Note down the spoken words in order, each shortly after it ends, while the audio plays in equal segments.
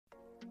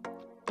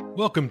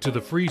Welcome to the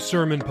free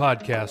sermon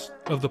podcast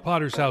of the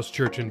Potter's House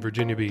Church in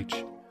Virginia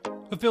Beach,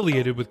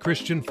 affiliated with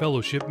Christian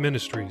Fellowship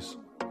Ministries.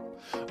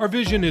 Our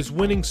vision is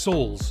winning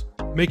souls,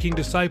 making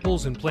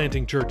disciples, and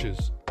planting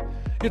churches.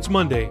 It's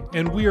Monday,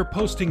 and we are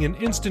posting an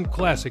instant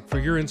classic for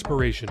your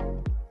inspiration.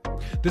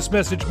 This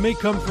message may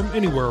come from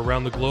anywhere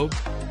around the globe,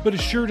 but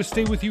is sure to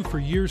stay with you for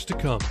years to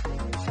come.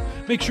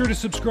 Make sure to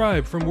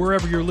subscribe from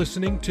wherever you're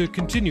listening to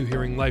continue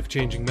hearing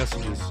life-changing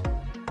messages.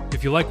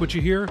 If you like what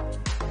you hear,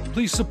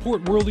 please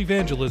support World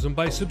Evangelism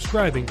by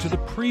subscribing to the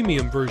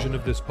premium version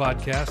of this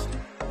podcast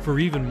for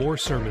even more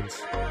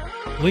sermons.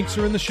 Links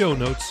are in the show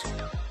notes.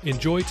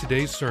 Enjoy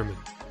today's sermon.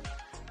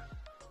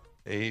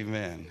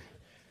 Amen.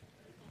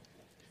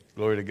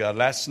 Glory to God.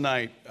 Last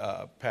night,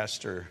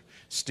 Pastor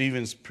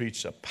Stevens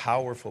preached a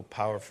powerful,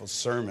 powerful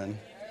sermon.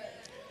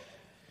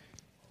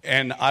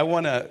 And I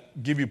want to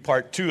give you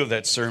part 2 of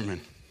that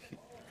sermon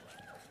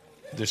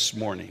this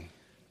morning.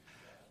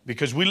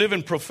 Because we live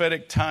in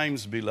prophetic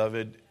times,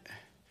 beloved.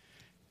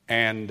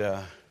 And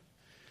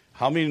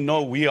how many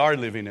know we are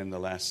living in the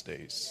last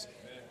days?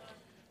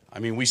 I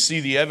mean, we see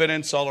the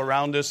evidence all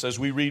around us as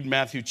we read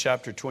Matthew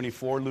chapter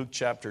 24, Luke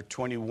chapter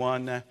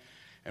 21.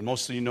 And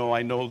most of you know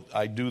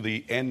I do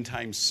the end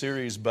time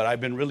series, but I've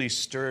been really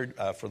stirred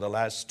for the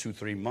last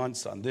 2-3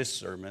 months on this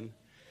sermon.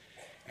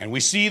 And we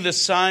see the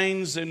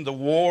signs in the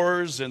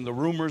wars and the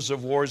rumors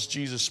of wars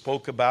Jesus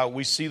spoke about.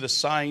 We see the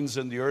signs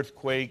in the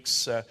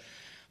earthquakes,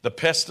 the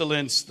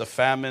pestilence, the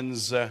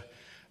famines.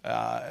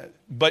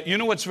 But you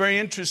know what's very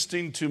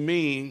interesting to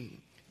me?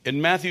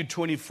 In Matthew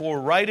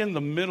 24, right in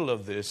the middle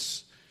of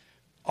this,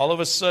 all of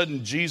a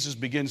sudden Jesus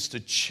begins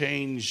to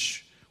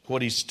change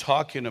what he's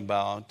talking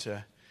about.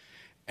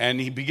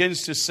 And he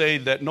begins to say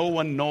that no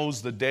one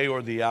knows the day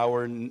or the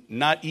hour,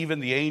 not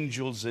even the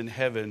angels in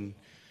heaven,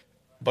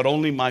 but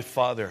only my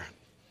Father.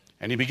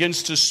 And he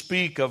begins to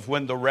speak of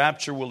when the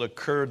rapture will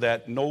occur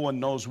that no one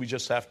knows. We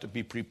just have to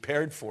be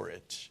prepared for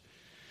it.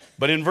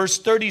 But in verse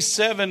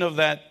 37 of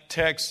that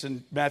text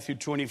in Matthew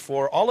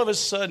 24, all of a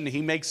sudden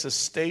he makes a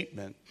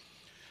statement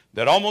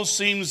that almost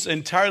seems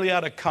entirely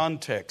out of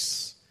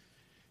context.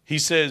 He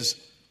says,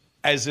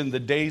 as in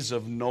the days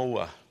of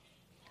Noah.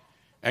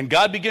 And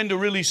God began to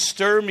really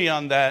stir me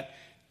on that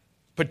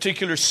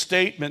particular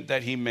statement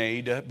that he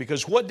made,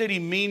 because what did he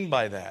mean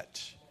by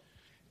that?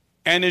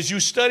 And as you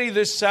study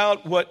this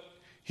out, what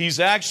he's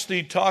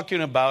actually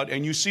talking about,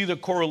 and you see the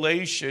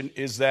correlation,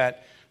 is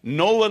that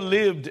Noah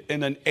lived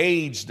in an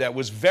age that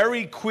was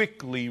very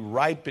quickly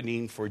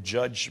ripening for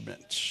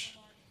judgment.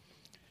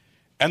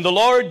 And the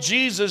Lord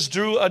Jesus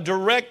drew a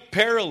direct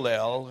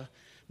parallel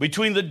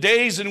between the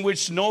days in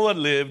which Noah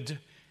lived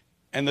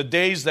and the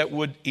days that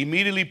would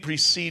immediately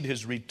precede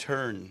his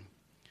return.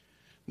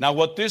 Now,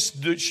 what this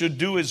should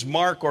do is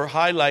mark or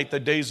highlight the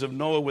days of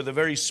Noah with a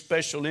very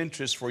special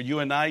interest for you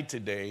and I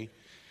today,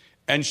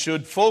 and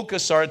should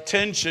focus our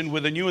attention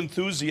with a new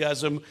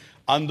enthusiasm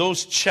on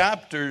those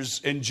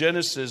chapters in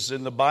Genesis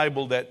in the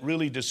Bible that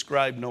really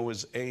describe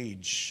Noah's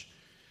age.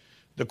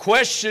 The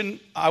question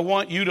I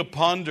want you to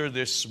ponder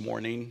this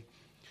morning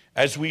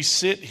as we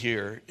sit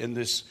here in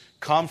this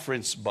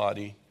conference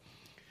body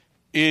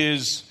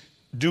is,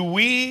 do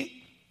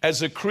we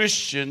as a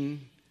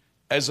Christian,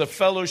 as a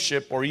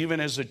fellowship, or even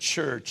as a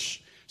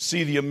church,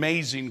 see the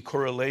amazing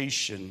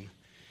correlation?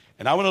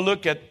 And I want to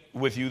look at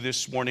with you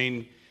this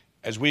morning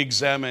as we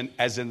examine,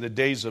 as in the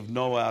days of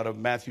Noah, out of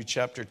Matthew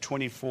chapter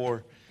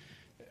 24,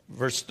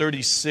 verse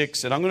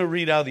 36. And I'm going to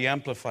read out the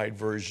Amplified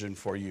Version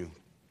for you.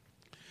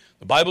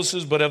 The Bible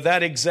says, but of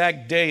that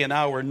exact day and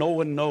hour no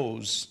one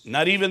knows,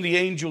 not even the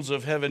angels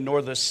of heaven,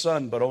 nor the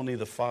Son, but only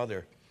the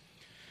Father.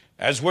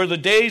 As were the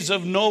days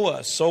of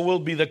Noah, so will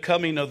be the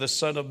coming of the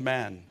Son of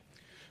Man.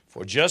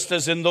 For just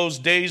as in those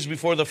days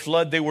before the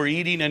flood they were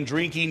eating and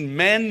drinking,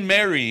 men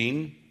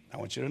marrying, I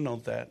want you to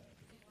note that,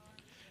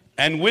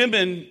 and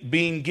women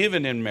being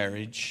given in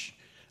marriage,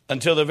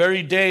 until the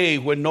very day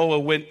when Noah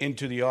went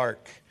into the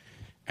ark.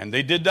 And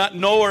they did not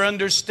know or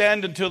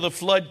understand until the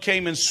flood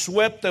came and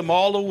swept them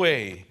all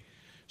away.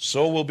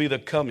 So will be the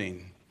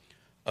coming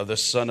of the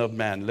Son of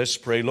Man. Let's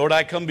pray. Lord,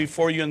 I come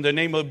before you in the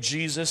name of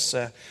Jesus.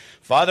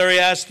 Father, I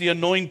ask the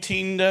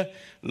anointing,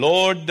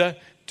 Lord,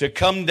 to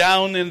come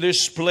down in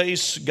this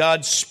place.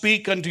 God,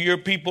 speak unto your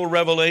people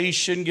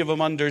revelation. Give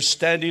them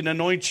understanding.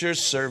 Anoint your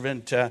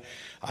servant.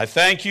 I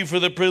thank you for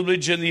the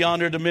privilege and the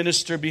honor to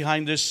minister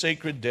behind this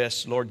sacred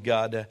desk, Lord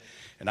God.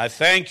 And I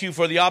thank you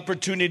for the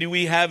opportunity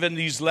we have in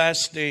these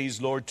last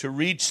days, Lord, to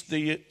reach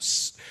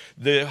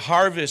the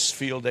harvest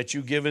field that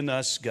you've given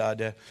us,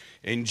 God.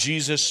 In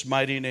Jesus'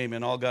 mighty name.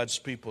 And all God's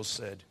people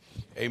said,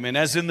 amen.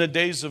 As in the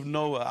days of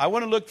Noah. I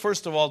want to look,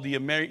 first of all, the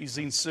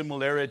amazing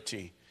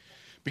similarity.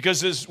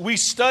 Because as we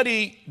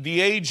study the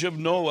age of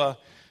Noah,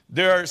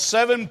 there are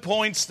 7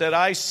 points that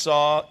I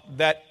saw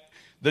that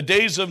the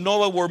days of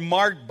Noah were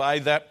marked by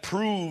that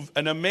prove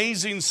an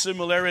amazing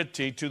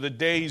similarity to the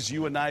days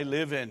you and I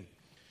live in.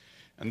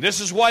 And this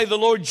is why the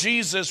Lord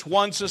Jesus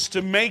wants us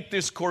to make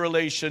this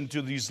correlation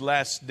to these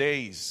last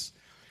days.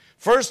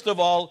 First of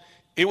all,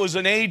 it was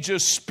an age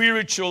of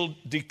spiritual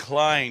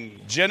decline.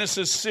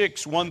 Genesis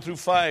 6, 1 through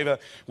 5.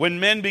 When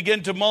men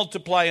began to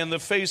multiply on the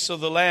face of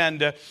the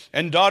land,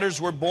 and daughters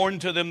were born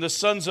to them, the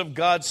sons of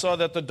God saw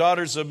that the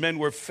daughters of men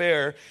were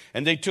fair,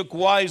 and they took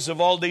wives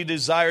of all they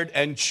desired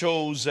and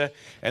chose.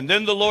 And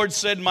then the Lord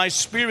said, My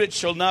spirit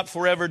shall not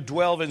forever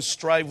dwell and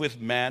strive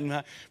with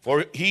man,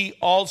 for he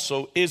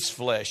also is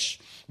flesh.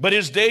 But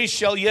his days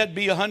shall yet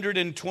be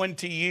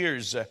 120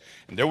 years. And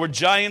there were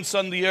giants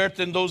on the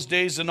earth in those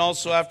days, and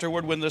also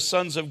afterward, when the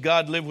sons of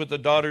God lived with the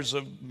daughters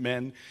of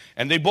men.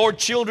 And they bore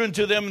children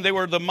to them. They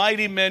were the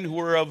mighty men who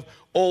were of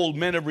old,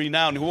 men of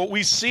renown. What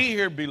we see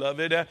here,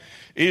 beloved,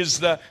 is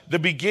the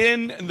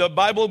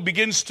Bible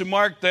begins to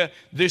mark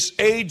this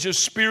age of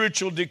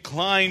spiritual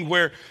decline,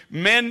 where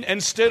men,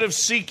 instead of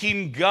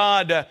seeking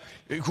God,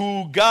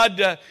 who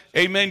God,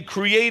 amen,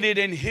 created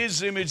in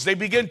His image, they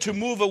begin to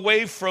move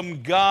away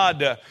from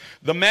God.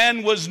 The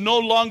man was no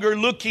longer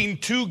looking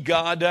to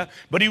God,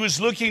 but he was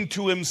looking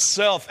to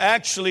himself.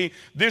 Actually,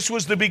 this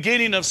was the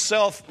beginning of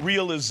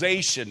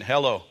self-realization.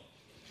 Hello.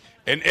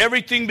 And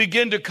everything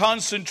began to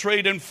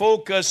concentrate and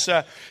focus.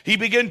 He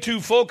began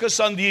to focus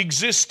on the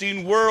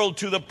existing world,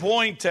 to the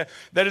point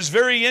that is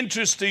very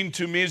interesting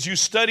to me as you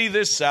study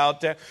this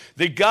out,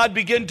 that God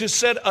began to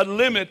set a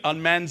limit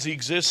on man's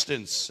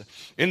existence.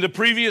 In the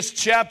previous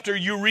chapter,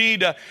 you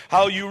read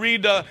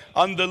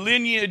on the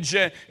lineage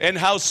and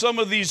how some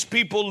of these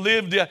people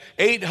lived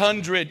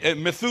 800,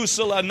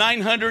 Methuselah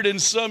 900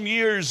 and some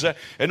years,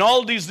 and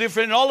all these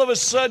different. All of a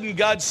sudden,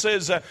 God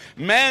says,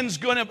 I'm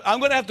going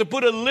to have to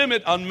put a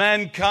limit on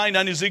mankind,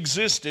 on his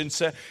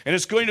existence, and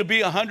it's going to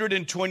be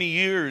 120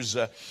 years.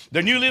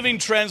 The New Living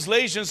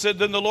Translation said,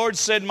 Then the Lord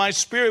said, My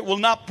spirit will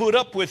not put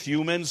up with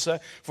humans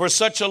for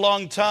such a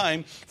long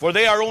time, for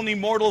they are only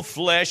mortal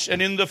flesh,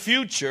 and in the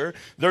future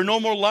their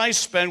normal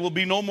lifespan will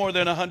be no more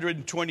than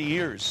 120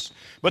 years.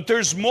 But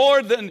there's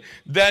more than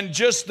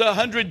just the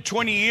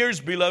 120 years,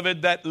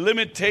 beloved, that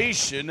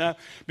limitation,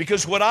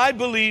 because what I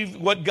believe,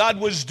 what God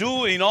was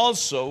doing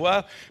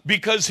also,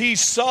 because He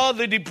saw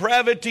the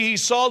depravity, He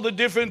saw the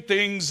different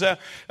things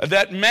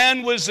that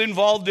man was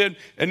involved in,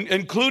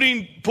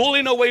 including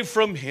pulling away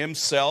from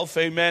himself,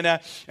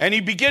 amen, and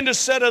He began to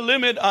set a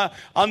limit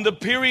on the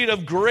period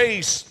of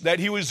grace that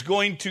He was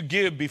going to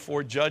give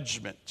before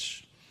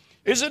judgment.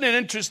 Isn't it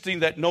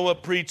interesting that Noah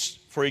preached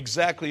for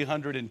exactly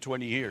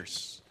 120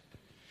 years?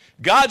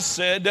 God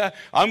said,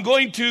 I'm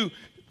going to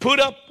put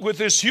up with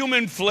this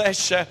human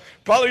flesh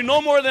probably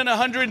no more than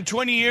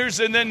 120 years.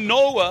 And then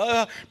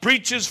Noah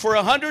preaches for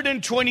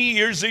 120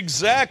 years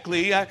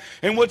exactly.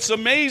 And what's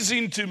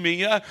amazing to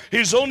me,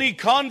 his only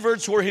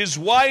converts were his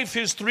wife,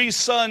 his 3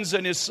 sons,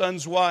 and his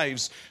sons'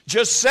 wives.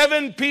 Just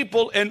 7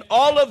 people in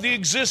all of the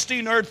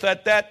existing earth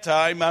at that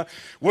time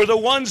were the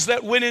ones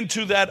that went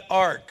into that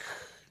ark.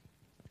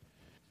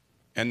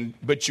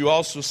 But you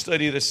also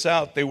study this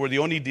out. They were the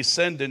only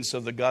descendants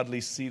of the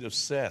godly seed of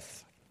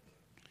Seth.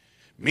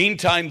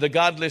 Meantime, the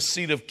godless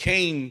seed of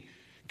Cain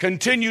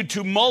continued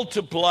to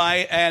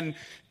multiply, and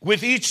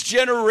with each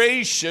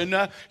generation,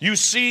 you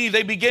see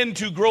they begin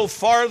to grow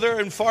farther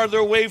and farther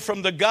away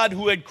from the God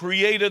who had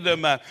created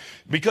them.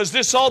 Because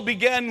this all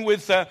began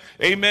with,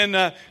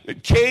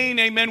 Cain,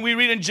 amen. We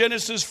read in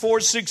Genesis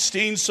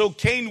 4:16, so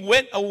Cain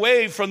went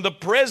away from the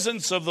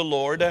presence of the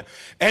Lord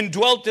and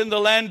dwelt in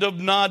the land of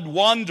Nod,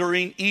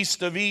 wandering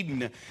east of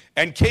Eden.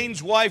 And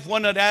Cain's wife,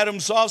 one of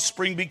Adam's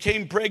offspring,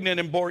 became pregnant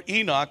and bore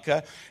Enoch.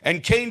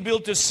 And Cain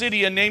built a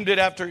city and named it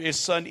after his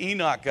son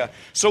Enoch.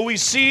 So we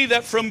see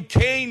that from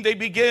Cain they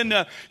begin,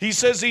 he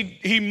says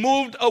he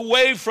moved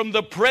away from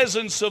the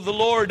presence of the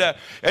Lord.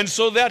 And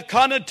so that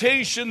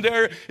connotation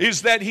there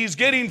is that he's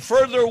getting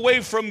further away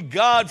from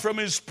God, from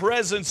His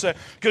presence.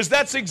 Because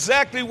that's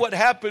exactly what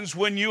happens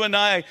when you and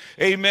I,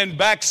 amen,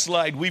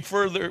 backslide. We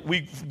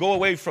go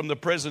away from the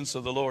presence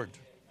of the Lord.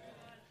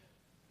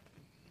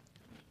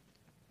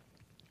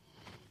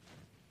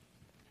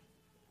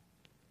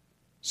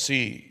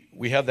 See,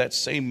 we have that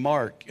same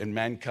mark in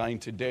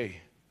mankind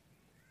today.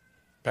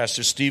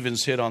 Pastor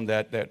Stevens hit on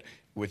that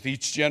with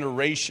each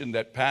generation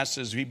that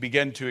passes, we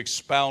begin to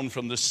expound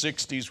from the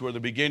 60s, were the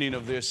beginning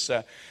of this.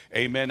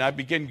 Amen. I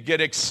began to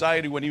get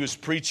excited when he was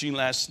preaching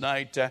last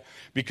night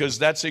because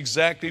that's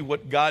exactly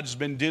what God's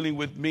been dealing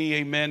with me,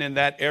 amen, in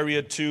that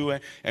area too.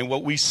 And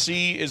what we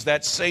see is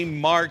that same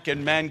mark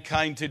in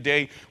mankind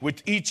today.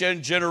 With each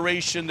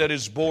generation that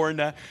is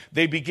born,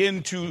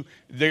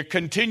 they're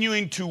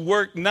continuing to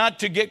work not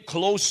to get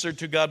closer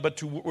to God, but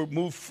to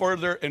move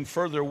further and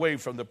further away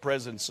from the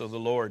presence of the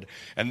Lord.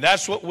 And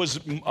that's what was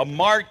a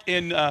mark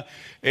in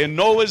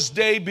Noah's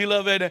day,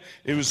 beloved.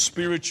 It was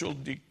spiritual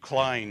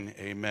decline,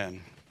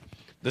 amen.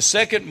 The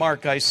second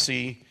mark I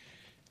see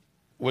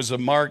was a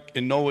mark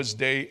in Noah's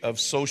day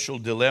of social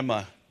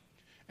dilemma.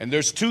 And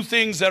there's 2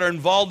 things that are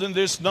involved in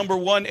this. Number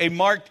 1, a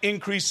marked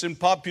increase in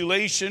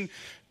population.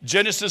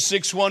 Genesis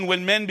 6:1,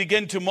 when men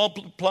began to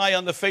multiply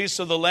on the face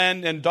of the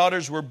land and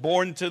daughters were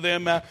born to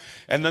them.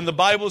 And then the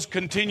Bible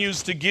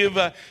continues to give,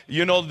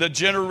 the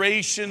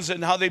generations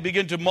and how they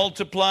begin to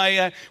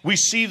multiply. We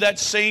see that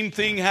same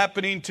thing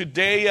happening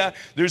today.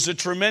 There's a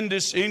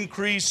tremendous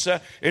increase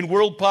in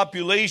world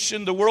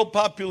population. The world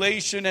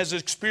population has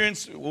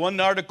experienced, one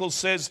article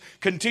says,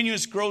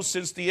 continuous growth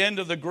since the end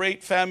of the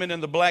Great Famine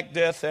and the Black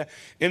Death.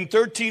 In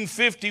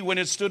 1350, when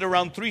it stood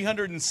around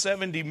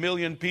 370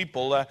 million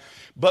people,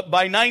 but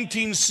by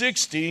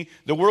 1960,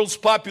 the world's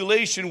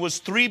population was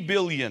 3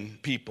 billion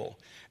people.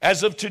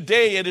 As of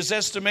today, it is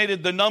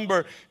estimated the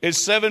number is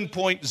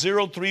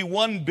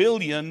 7.031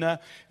 billion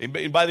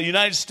by the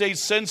United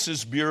States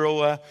Census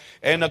Bureau.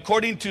 And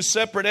according to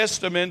separate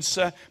estimates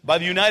by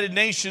the United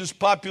Nations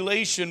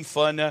Population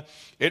Fund,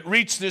 it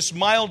reached this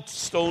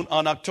milestone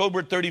on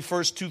October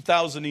 31st,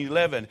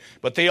 2011.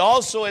 But they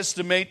also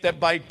estimate that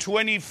by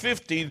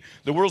 2050,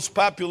 the world's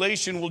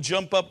population will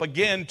jump up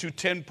again to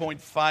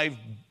 10.5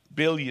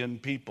 billion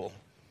people.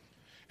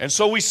 And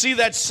so we see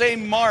that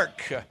same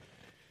mark,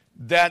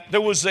 that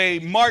there was a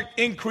marked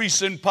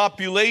increase in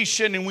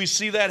population, and we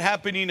see that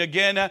happening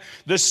again.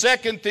 The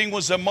second thing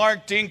was a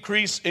marked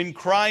increase in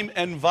crime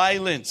and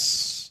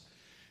violence.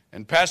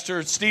 And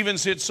Pastor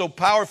Stevens hit so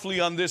powerfully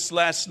on this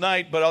last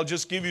night, but I'll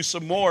just give you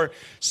some more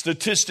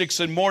statistics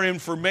and more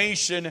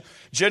information.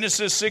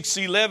 Genesis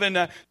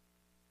 6:11,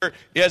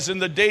 as in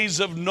the days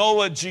of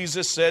Noah,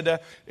 Jesus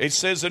said, it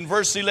says in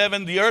verse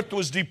 11, the earth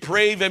was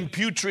depraved and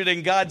putrid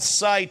in God's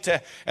sight,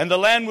 and the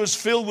land was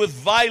filled with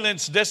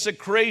violence,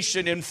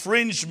 desecration,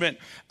 infringement,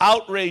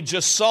 outrage,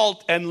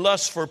 assault, and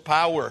lust for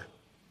power.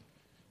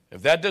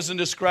 If that doesn't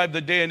describe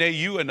the day and age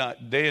you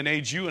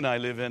and I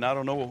live in, I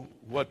don't know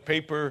what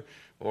paper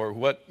or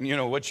what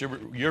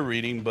you're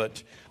reading,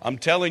 but I'm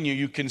telling you,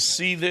 you can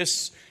see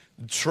this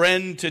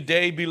trend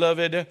today,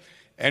 beloved.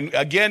 And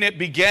again, it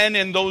began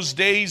in those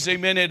days,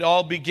 amen, it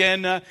all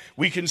began.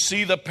 We can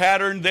see the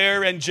pattern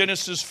there in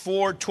Genesis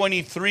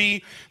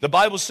 4:23. The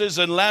Bible says,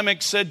 and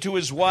Lamech said to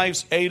his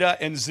wives, Adah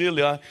and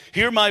Zillah,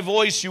 hear my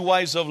voice, you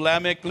wives of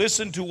Lamech,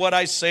 listen to what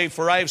I say,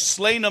 for I have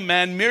slain a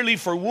man merely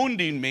for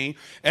wounding me,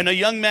 and a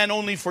young man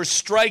only for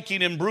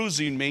striking and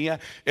bruising me.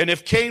 And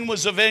if Cain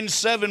was avenged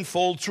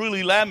sevenfold,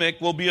 truly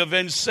Lamech will be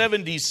avenged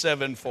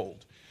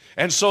 77-fold.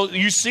 And so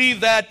you see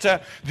that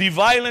the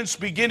violence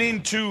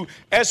beginning to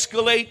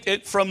escalate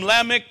it from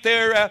Lamech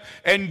there.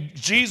 And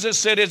Jesus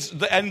said,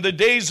 and the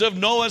days of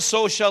Noah,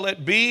 so shall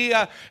it be.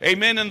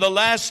 Amen. In the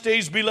last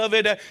days,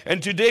 beloved.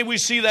 And today we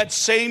see that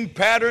same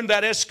pattern,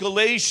 that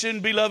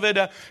escalation,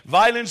 beloved.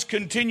 Violence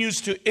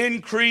continues to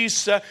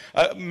increase.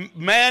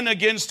 Man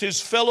against his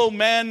fellow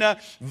man,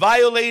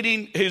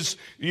 violating his,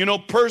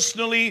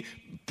 personally,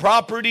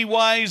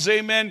 property-wise,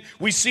 amen.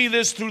 We see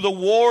this through the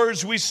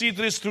wars. We see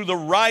this through the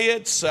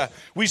riots.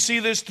 We see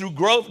this through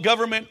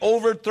government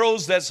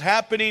overthrows that's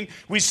happening.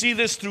 We see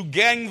this through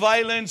gang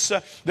violence.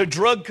 The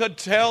drug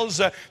cartels,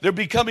 they're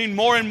becoming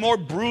more and more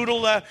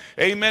brutal.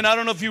 Amen. I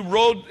don't know if you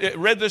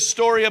read the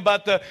story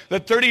about the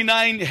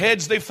 39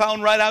 heads they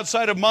found right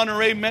outside of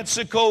Monterrey,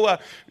 Mexico.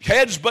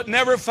 Heads, but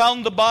never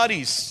found the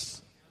bodies.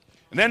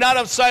 And then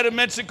outside of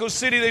Mexico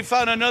City, they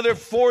found another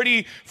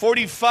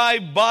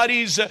 45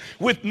 bodies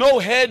with no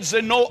heads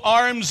and no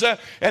arms.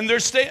 And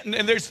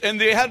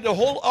they had the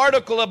whole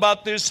article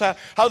about this,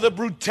 how the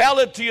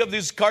brutality of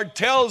these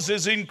cartels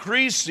is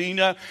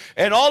increasing.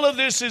 And all of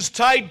this is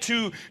tied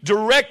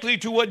directly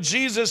to what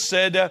Jesus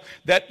said,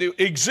 that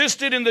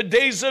existed in the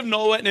days of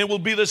Noah, and it will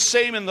be the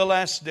same in the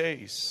last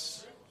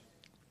days.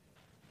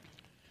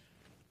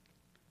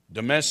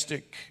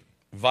 Domestic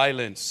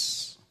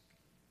violence.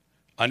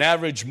 On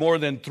average, more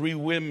than 3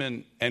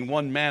 women and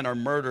 1 man are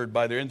murdered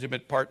by their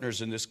intimate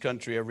partners in this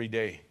country every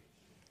day.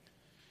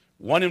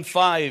 1 in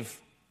 5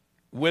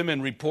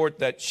 women report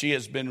that she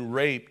has been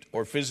raped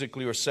or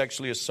physically or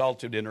sexually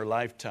assaulted in her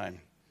lifetime.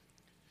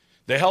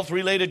 The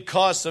health-related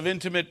costs of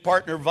intimate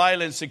partner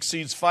violence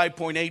exceeds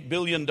 $5.8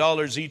 billion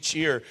each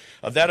year.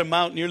 Of that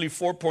amount, nearly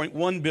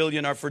 $4.1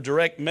 billion are for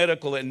direct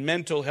medical and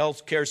mental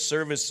health care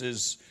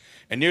services,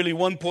 and nearly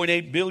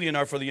 $1.8 billion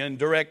are for the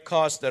indirect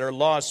costs that are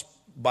lost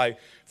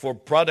for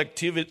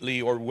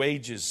productivity or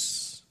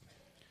wages.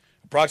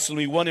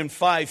 Approximately 1 in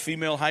 5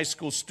 female high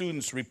school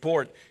students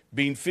report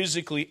being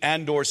physically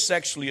and or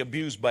sexually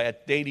abused by a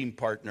dating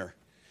partner.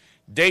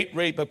 Date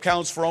rape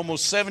accounts for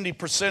almost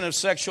 70% of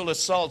sexual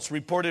assaults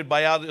reported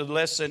by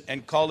adolescent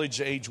and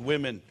college-age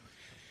women.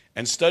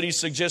 And studies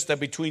suggest that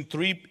between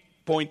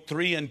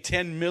 3.3 and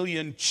 10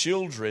 million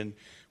children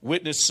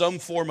witness some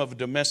form of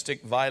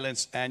domestic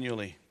violence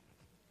annually.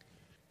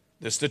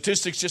 The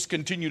statistics just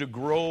continue to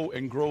grow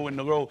and grow and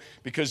grow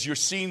because you're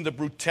seeing the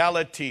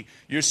brutality,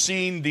 you're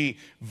seeing the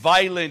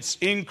violence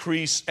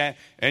increase.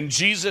 And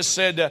Jesus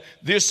said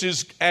this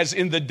is as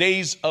in the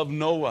days of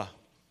Noah.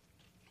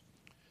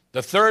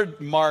 The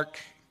third mark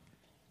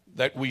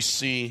that we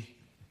see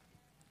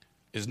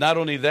is not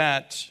only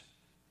that,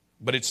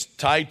 but it's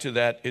tied to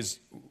that is,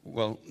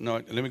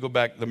 let me go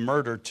back, the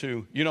murder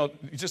too.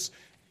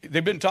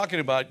 They've been talked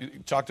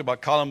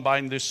about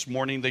Columbine this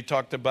morning. They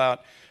talked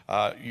about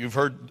You've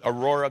heard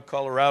Aurora,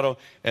 Colorado.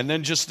 And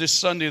then just this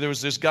Sunday, there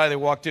was this guy that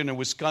walked in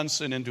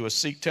Wisconsin into a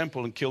Sikh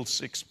temple and killed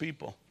 6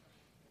 people.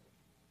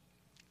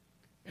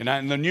 And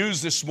in the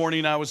news this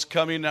morning, I was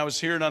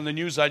hearing on the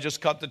news, I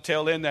just caught the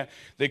tail end that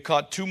they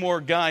caught 2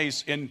 more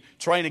guys in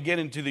trying to get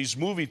into these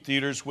movie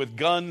theaters with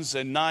guns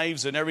and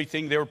knives and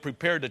everything. They were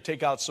prepared to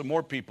take out some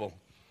more people.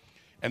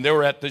 And they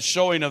were at the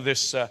showing of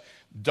this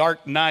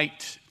Dark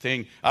Knight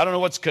thing. I don't know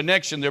what's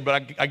connection there,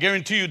 but I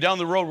guarantee you down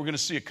the road we're going to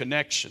see a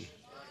connection.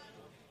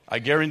 I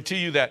guarantee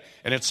you that.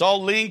 And it's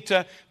all linked,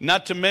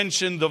 not to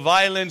mention the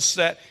violence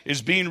that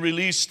is being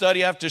released.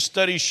 Study after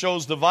study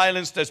shows the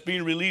violence that's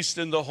being released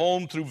in the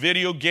home through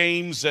video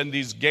games and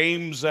these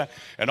games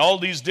and all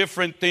these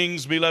different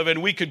things, beloved.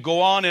 And we could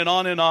go on and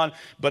on and on.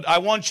 But I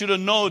want you to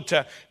note,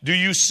 do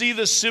you see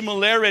the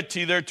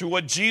similarity there to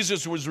what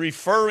Jesus was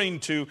referring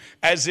to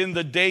as in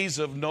the days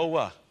of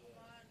Noah?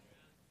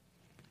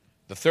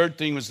 The third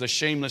thing was the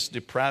shameless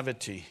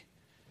depravity.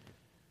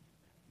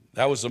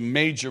 That was a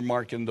major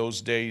mark in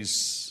those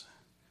days.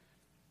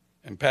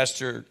 And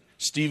Pastor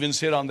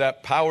Stevens hit on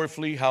that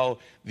powerfully, how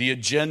the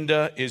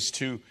agenda is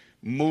to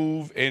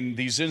move in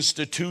these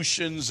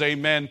institutions,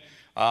 amen,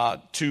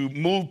 to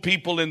move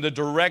people in the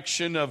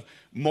direction of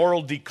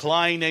moral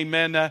decline,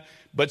 amen.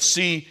 But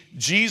see,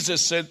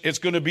 Jesus said it's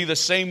going to be the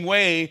same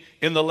way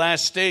in the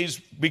last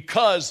days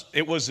because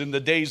it was in the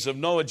days of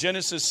Noah.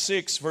 Genesis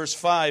 6 verse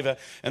 5,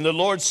 and the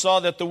Lord saw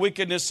that the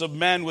wickedness of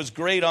man was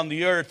great on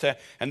the earth,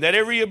 and that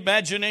every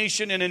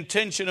imagination and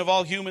intention of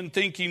all human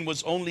thinking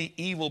was only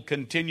evil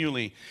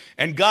continually.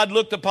 And God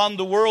looked upon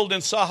the world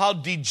and saw how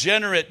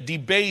degenerate,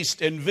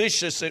 debased, and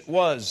vicious it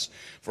was.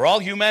 For all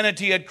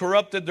humanity had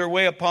corrupted their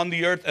way upon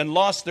the earth and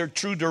lost their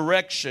true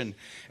direction.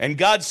 And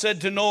God said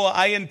to Noah,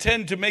 I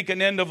intend to make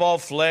an end of all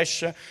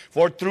flesh,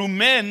 for through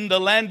men the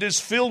land is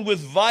filled with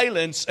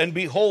violence, and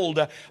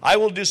behold, I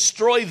will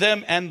destroy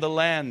them and the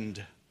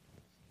land.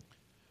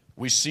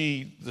 We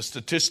see the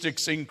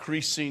statistics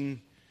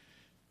increasing.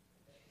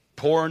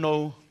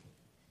 Porno,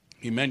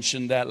 he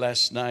mentioned that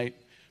last night.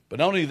 But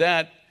not only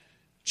that,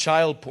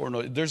 child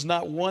porno. There's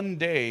not one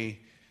day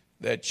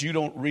that you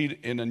don't read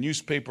in a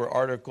newspaper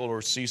article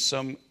or see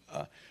some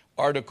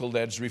article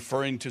that's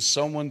referring to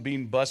someone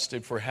being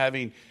busted for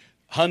having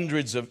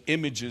hundreds of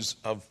images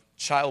of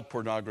child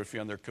pornography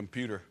on their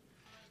computer.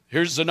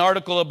 Here's an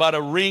article about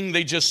a ring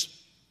they just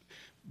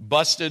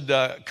busted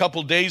a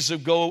couple days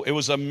ago. It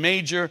was a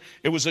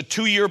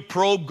 2-year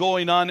probe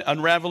going on,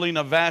 unraveling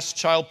a vast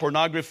child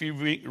pornography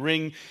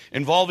ring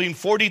involving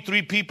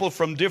 43 people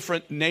from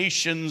different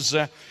nations.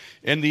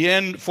 In the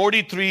end,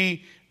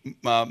 43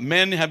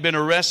 men have been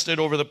arrested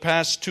over the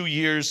past 2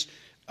 years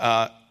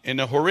in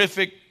a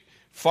horrific,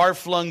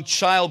 far-flung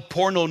child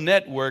porno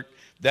network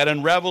that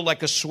unraveled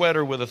like a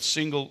sweater with a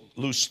single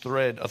loose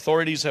thread.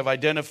 Authorities have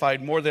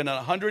identified more than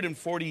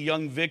 140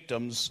 young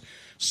victims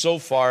so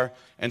far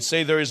and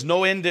say there is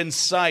no end in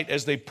sight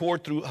as they pour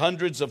through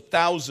hundreds of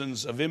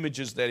thousands of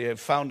images that they have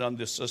found on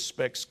the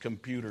suspects'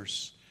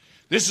 computers.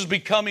 This is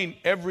becoming an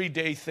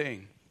everyday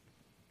thing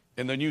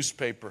in the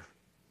newspaper.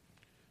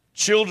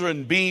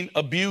 Children being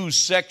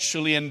abused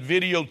sexually and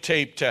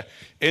videotaped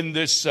in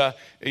this, the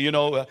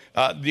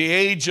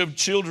age of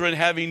children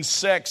having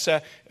sex.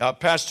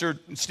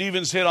 Pastor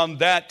Stevens hit on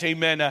that,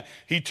 amen.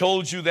 He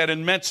told you that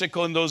in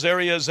Mexico, in those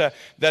areas,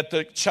 that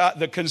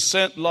the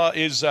consent law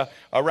is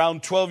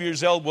around 12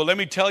 years old. Well, let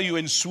me tell you,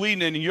 in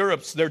Sweden and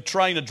Europe, they're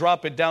trying to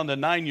drop it down to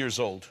 9 years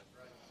old.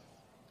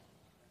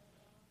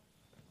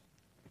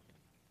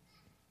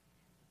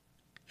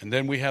 And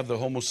then we have the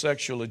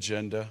homosexual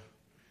agenda,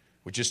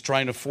 which is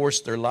trying to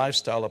force their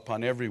lifestyle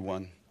upon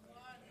everyone.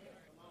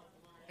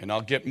 And I'll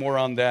get more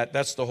on that.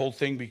 That's the whole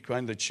thing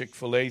behind the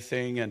Chick-fil-A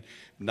thing. And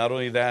not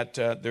only that,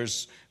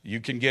 you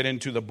can get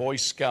into the Boy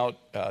Scout,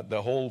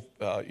 the whole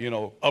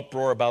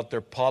uproar about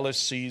their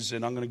policies.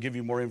 And I'm going to give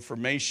you more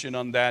information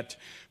on that.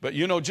 But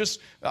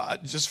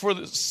just for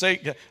the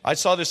sake, I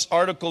saw this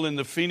article in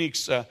the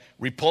Phoenix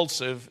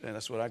Repulsive, and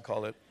that's what I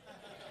call it.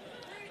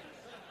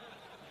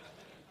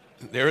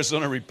 The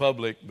Arizona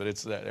Republic, but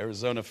it's that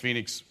Arizona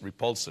Phoenix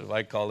Repulsive,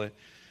 I call it.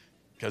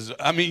 Because,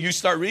 you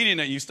start reading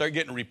it, you start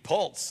getting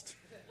repulsed.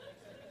 I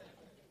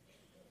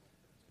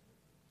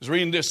was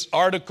reading this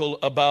article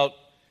about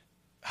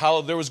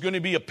how there was going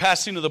to be a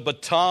passing of the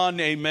baton,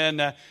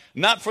 amen,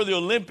 not for the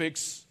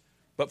Olympics,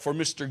 but for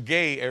Mr.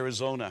 Gay,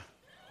 Arizona.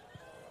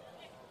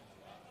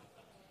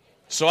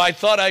 So I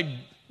thought I'd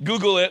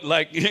Google it,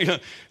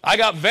 I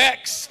got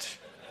vexed.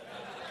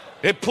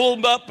 It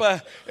pulled up,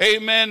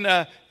 amen,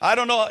 I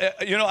don't know,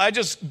 I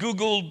just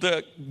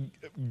Googled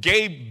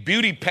gay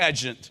beauty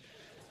pageant.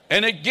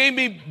 And it gave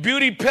me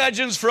beauty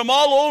pageants from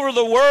all over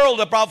the world,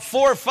 about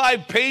 4 or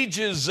 5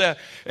 pages. And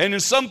in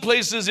some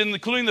places,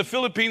 including the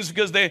Philippines,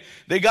 because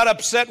they got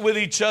upset with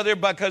each other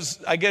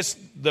because I guess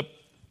the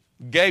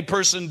gay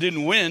person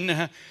didn't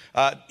win.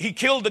 He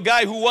killed the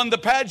guy who won the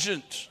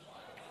pageant.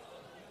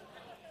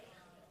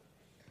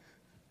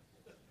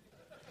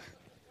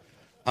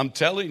 I'm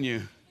telling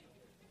you.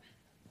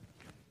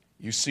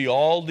 You see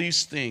all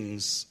these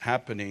things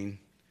happening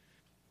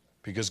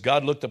Because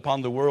God looked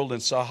upon the world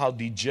and saw how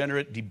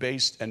degenerate,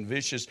 debased, and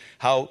vicious,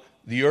 how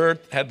the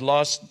earth had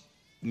lost,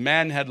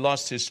 man had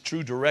lost his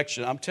true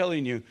direction. I'm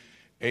telling you,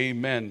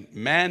 amen,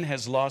 man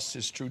has lost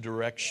his true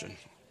direction.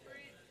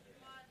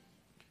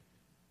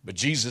 But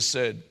Jesus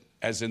said,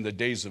 as in the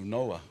days of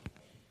Noah.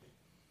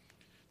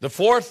 The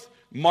fourth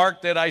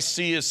mark that I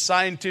see is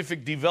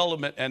scientific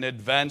development and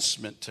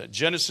advancement.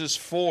 Genesis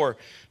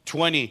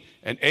 4:20,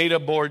 and Ada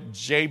bore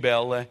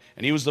Jabal, and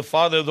he was the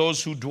father of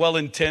those who dwell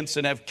in tents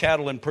and have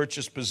cattle and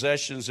purchase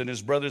possessions, and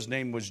his brother's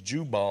name was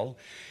Jubal,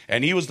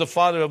 and he was the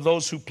father of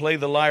those who play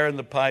the lyre and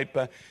the pipe.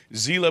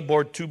 Zillah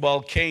bore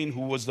Tubal-Cain,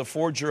 who was the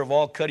forger of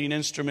all cutting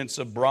instruments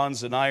of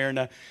bronze and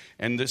iron,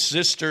 and the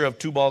sister of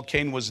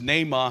Tubal-Cain was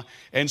Naamah.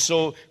 And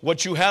so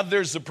what you have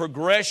there is the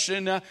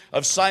progression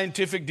of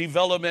scientific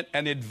development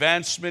and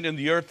advancement in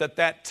the earth at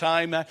that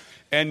time.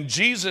 And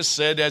Jesus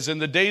said, as in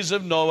the days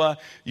of Noah,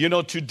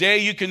 today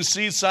you can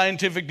see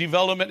scientific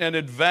development and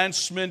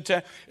advancement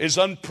is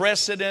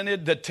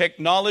unprecedented. The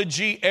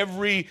technology,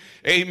 every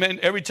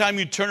time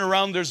you turn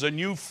around, there's a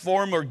new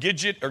form or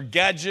gadget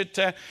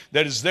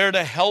that is there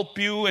to help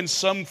you in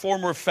some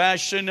form or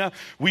fashion.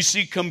 We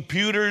see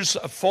computers,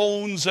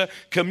 phones,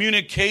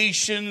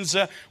 communications,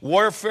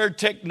 warfare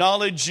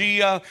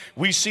technology.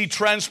 We see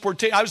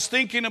transportation. I was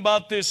thinking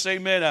about this,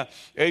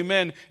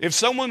 amen. If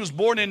someone was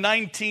born in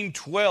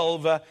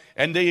 1912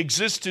 and they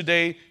exist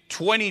today,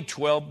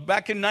 2012,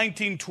 back in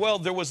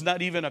 1912, there was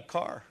not even a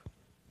car.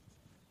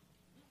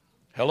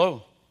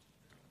 Hello?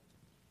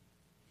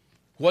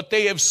 What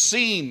they have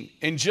seen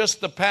in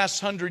just the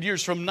past 100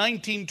 years, from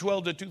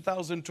 1912 to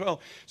 2012,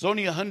 is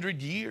only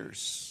 100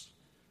 years.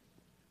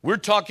 We're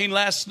talking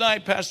last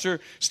night, Pastor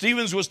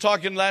Stevens was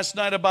talking last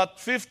night about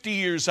 50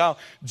 years, how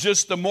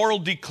just the moral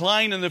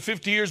decline in the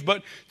 50 years.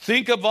 But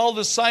think of all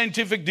the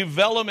scientific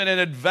development and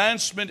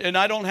advancement, and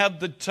I don't have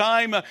the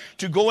time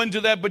to go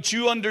into that, but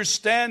you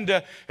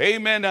understand,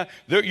 amen,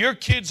 your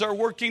kids are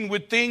working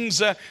with things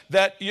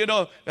that,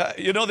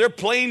 they're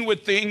playing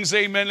with things,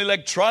 amen,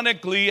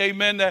 electronically,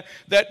 amen,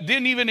 that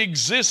didn't even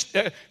exist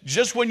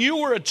just when you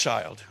were a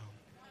child.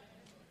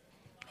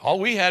 All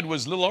we had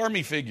was little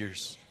army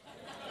figures.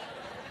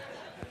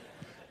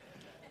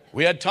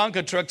 We had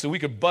Tonka trucks and we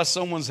could bust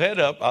someone's head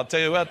up. I'll tell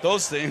you what,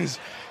 those things,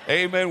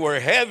 amen, were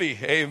heavy,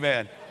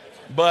 amen.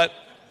 But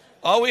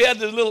all we had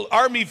the little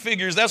army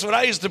figures. That's what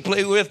I used to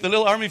play with, the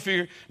little army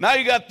figure. Now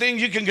you got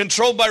things you can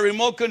control by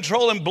remote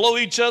control and blow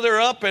each other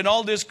up and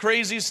all this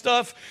crazy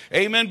stuff,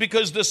 amen,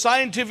 because the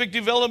scientific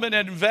development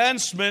and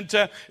advancement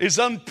is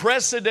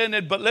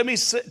unprecedented. But let me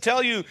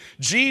tell you,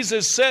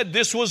 Jesus said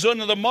this was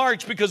one of the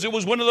marks because it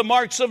was one of the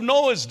marks of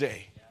Noah's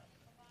day.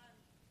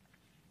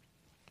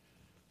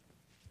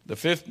 The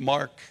fifth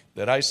mark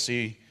that I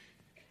see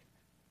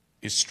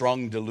is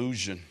strong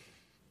delusion.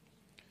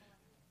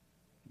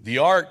 The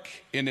ark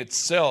in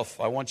itself,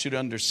 I want you to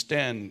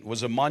understand,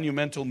 was a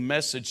monumental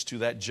message to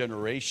that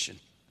generation.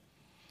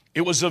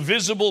 It was a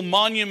visible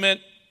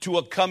monument to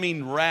a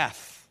coming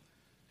wrath,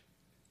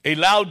 a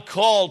loud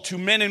call to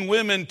men and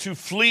women to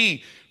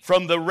flee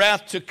from the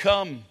wrath to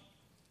come.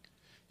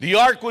 The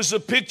ark was a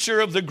picture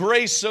of the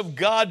grace of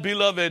God,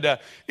 beloved.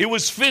 It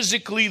was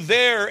physically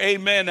there,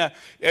 amen.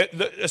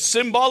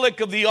 Symbolic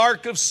of the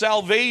ark of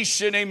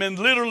salvation, amen.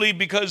 Literally,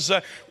 because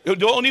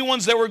the only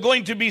ones that were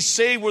going to be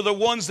saved were the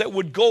ones that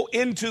would go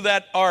into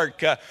that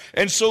ark.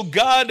 And so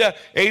God,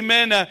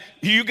 amen,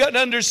 you got to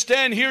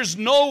understand, here's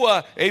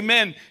Noah,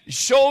 amen,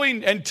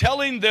 showing and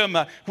telling them,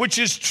 which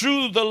is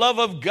true, the love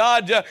of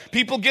God.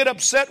 People get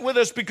upset with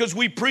us because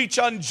we preach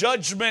on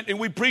judgment and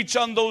we preach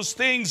on those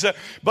things.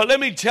 But let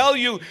me tell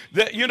you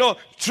that,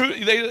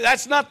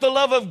 that's not the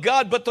love of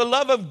God, but the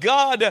love of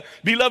God,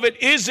 beloved,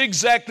 is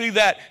exactly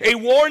that, a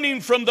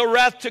warning from the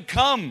wrath to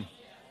come.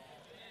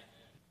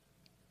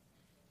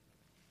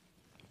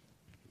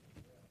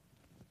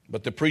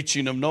 But the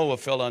preaching of Noah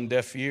fell on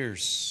deaf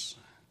ears.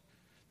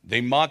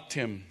 They mocked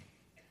him.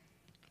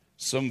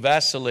 Some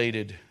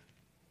vacillated.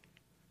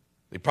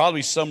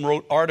 Some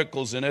wrote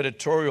articles and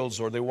editorials,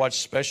 or they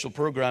watched special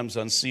programs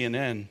on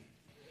CNN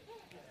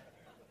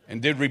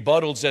and did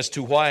rebuttals as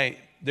to why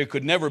there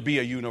could never be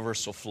a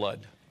universal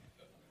flood.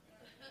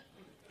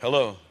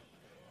 Hello.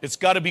 It's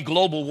got to be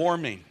global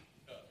warming.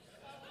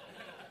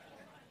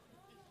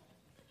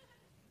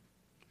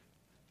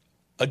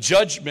 A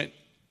judgment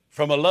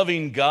from a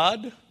loving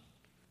God.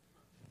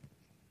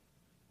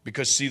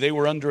 Because, see, they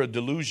were under a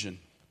delusion.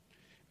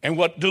 And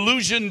what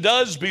delusion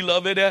does,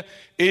 beloved,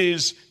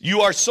 is you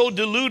are so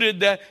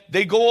deluded that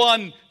they go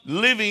on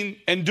living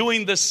and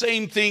doing the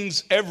same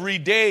things every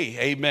day.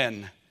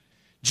 Amen.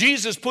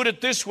 Jesus put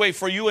it this way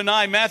for you and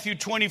I, Matthew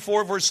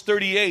 24, verse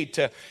 38,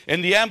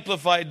 in the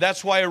Amplified.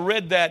 That's why I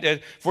read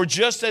that. For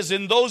just as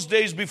in those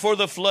days before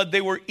the flood,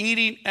 they were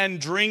eating and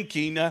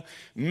drinking,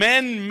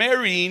 men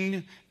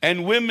marrying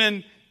and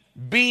women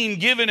being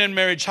given in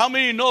marriage. How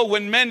many know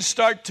when men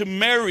start to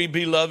marry,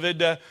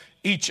 beloved,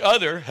 each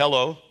other,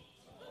 hello,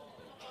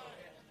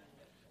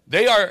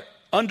 they are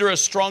under a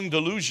strong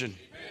delusion.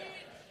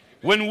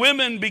 When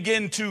women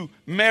begin to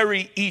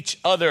marry each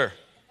other,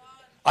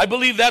 I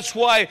believe that's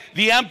why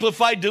the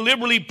Amplified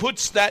deliberately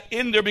puts that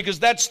in there, because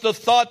that's the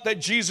thought that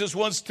Jesus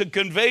wants to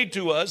convey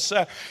to us,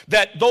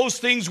 that those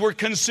things were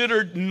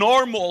considered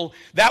normal.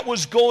 That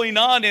was going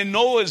on in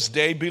Noah's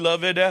day,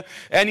 beloved.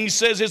 And he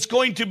says it's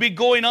going to be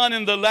going on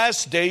in the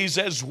last days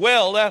as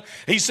well.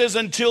 He says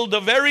until the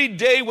very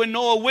day when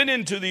Noah went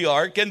into the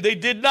ark, and they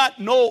did not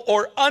know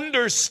or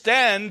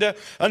understand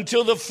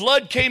until the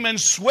flood came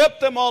and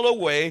swept them all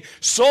away,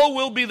 so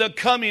will be the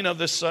coming of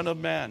the Son of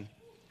Man.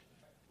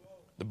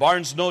 The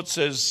Barnes note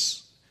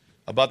says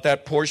about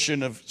that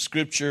portion of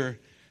Scripture,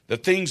 the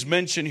things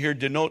mentioned here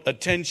denote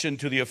attention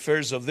to the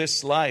affairs of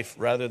this life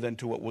rather than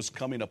to what was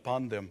coming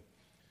upon them.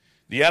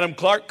 The Adam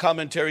Clark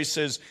commentary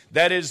says,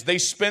 that is, they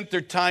spent their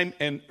time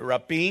in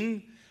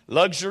rapine,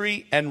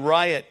 luxury, and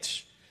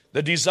riot.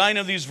 The design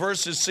of these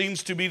verses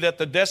seems to be that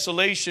the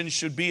desolation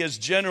should be as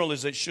general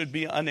as it should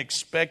be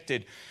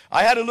unexpected.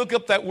 I had to look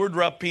up that word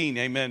rapine,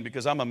 amen,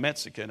 because I'm a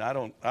Mexican. I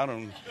don't,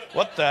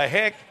 what the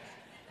heck?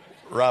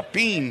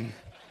 Rapine.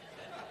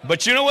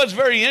 But you know what's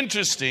very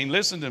interesting?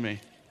 Listen to me.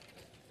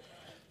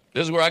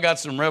 This is where I got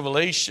some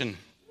revelation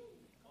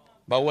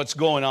about what's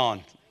going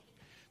on.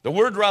 The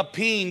word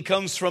rapine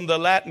comes from the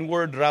Latin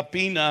word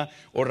rapina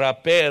or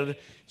raper,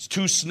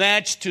 to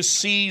snatch, to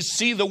seize.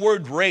 See the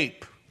word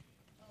rape.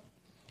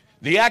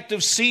 The act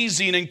of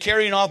seizing and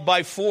carrying off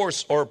by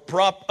force or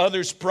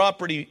others'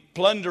 property,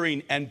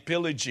 plundering and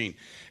pillaging.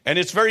 And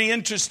it's very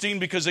interesting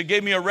because it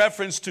gave me a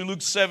reference to Luke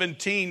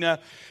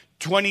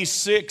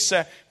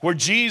 17:26, where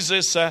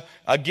Jesus,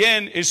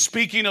 again, is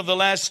speaking of the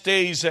last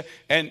days.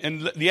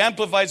 And the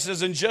Amplified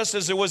says, and just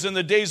as it was in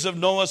the days of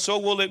Noah, so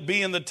will it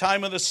be in the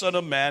time of the Son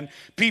of Man.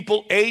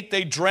 People ate,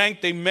 they drank,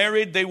 they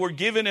married, they were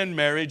given in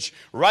marriage,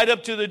 right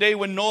up to the day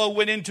when Noah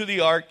went into the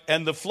ark,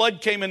 and the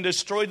flood came and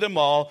destroyed them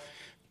all.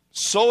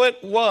 So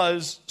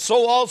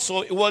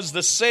also it was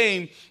the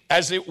same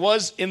as it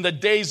was in the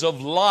days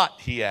of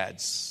Lot, he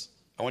adds.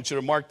 I want you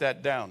to mark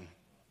that down.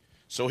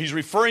 So he's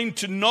referring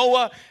to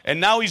Noah,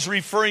 and now he's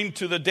referring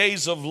to the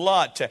days of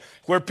Lot,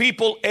 where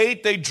people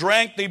ate, they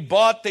drank, they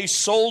bought, they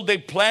sold, they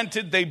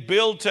planted, they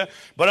built.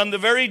 But on the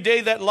very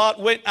day that Lot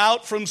went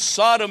out from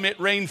Sodom, it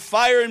rained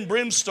fire and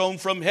brimstone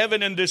from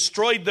heaven and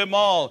destroyed them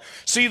all.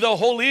 See, the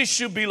whole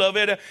issue,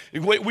 beloved,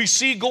 we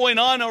see going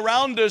on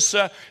around us,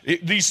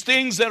 these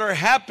things that are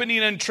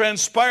happening and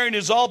transpiring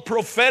is all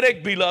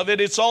prophetic,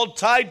 beloved. It's all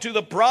tied to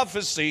the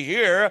prophecy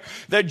here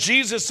that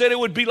Jesus said it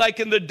would be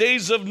like in the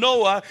days of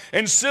Noah,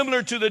 and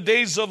similar to the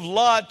days of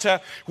Lot,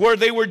 where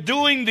they were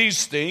doing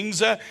these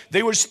things.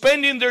 They were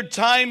spending their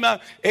time,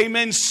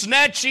 amen,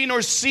 snatching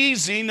or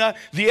seizing,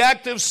 the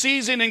act of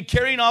seizing and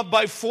carrying off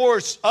by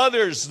force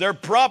others, their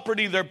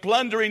property, their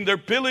plundering, their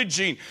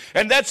pillaging.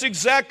 And that's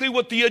exactly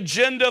what the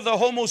agenda of the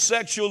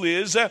homosexual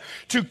is,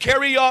 to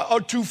carry on or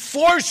to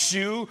force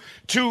you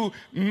to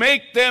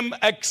make them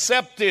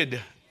accepted.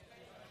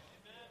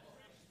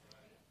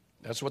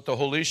 That's what the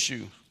whole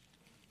issue.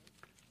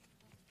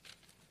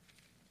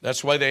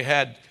 That's why they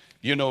had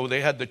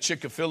the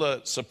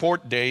Chick-fil-A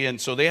support day, and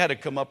so they had to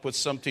come up with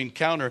something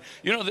counter.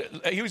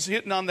 He was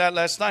hitting on that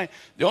last night.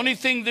 The only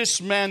thing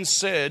this man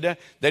said,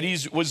 that he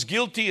was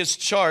guilty as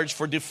charged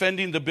for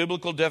defending the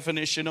biblical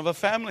definition of a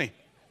family.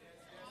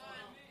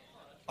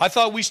 I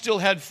thought we still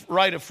had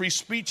right of free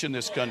speech in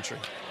this country.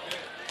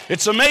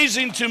 It's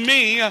amazing to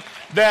me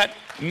that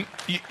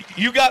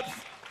you got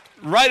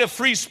right of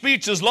free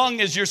speech as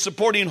long as you're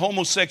supporting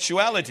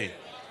homosexuality.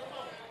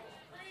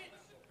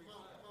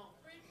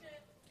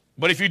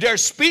 But if you dare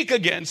speak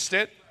against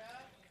it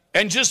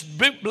and just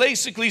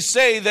basically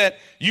say that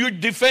you're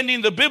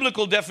defending the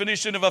biblical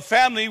definition of a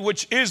family,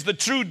 which is the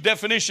true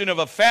definition of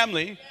a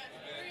family,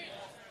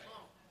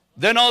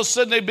 then all of a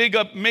sudden they make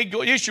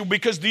an issue,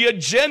 because the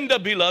agenda,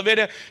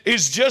 beloved,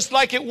 is just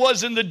like it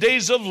was in the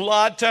days of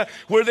Lot,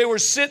 where they were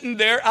sitting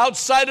there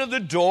outside of the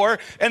door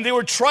and they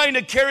were trying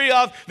to carry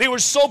off, they were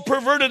so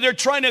perverted, they're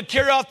trying to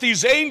carry off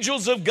these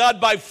angels of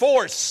God by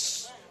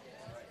force.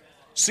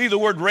 See the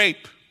word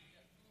rape.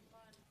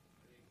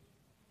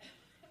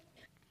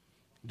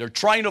 They're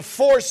trying to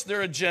force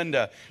their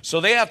agenda.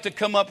 So they have to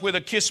come up with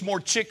a Kiss More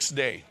Chicks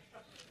Day.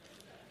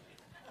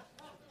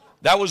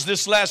 That was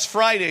this last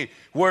Friday,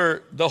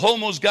 where the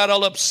homos got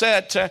all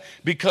upset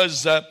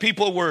because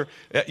people were,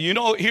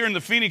 here in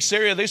the Phoenix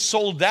area, they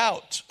sold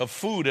out of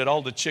food at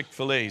all the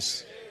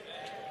Chick-fil-A's.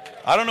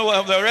 I don't know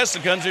about the rest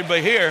of the country, but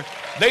here,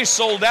 they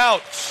sold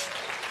out.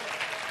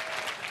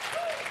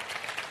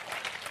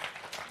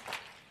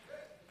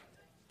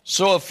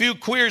 So a few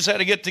queers had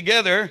to get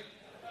together,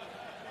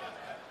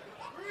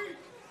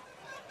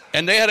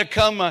 and they had to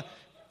come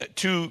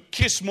to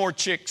Kiss More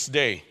Chicks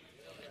Day,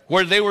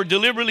 where they were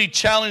deliberately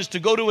challenged to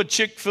go to a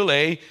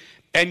Chick-fil-A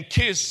and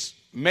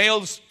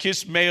males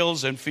kiss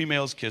males and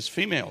females kiss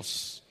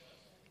females.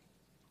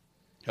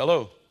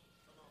 Hello.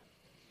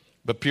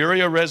 But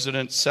Peoria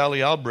resident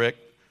Sally Albrecht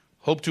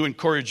hoped to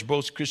encourage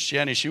both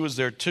Christianity. She was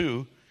there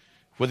too,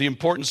 with the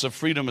importance of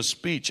freedom of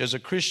speech. As a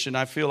Christian,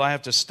 I feel I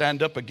have to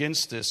stand up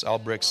against this,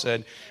 Albrecht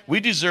said. We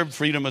deserve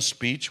freedom of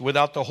speech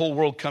without the whole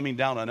world coming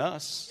down on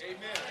us. Amen.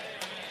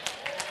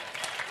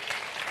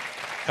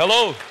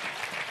 Hello?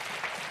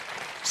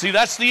 See,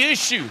 that's the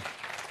issue.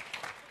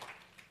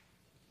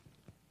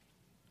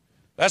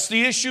 That's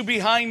the issue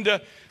behind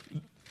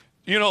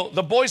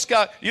the Boy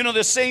Scout,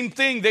 the same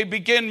thing. They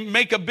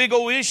make a big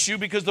old issue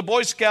because the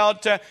Boy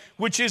Scout,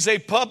 which is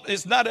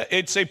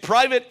it's a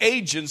private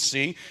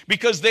agency,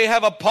 because they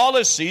have a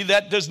policy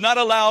that does not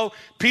allow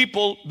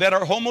people that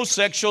are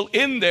homosexual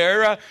in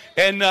there,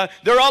 and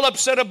they're all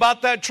upset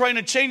about that, trying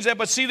to change that.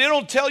 But see, they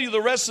don't tell you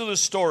the rest of the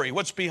story,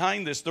 what's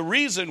behind this. The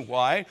reason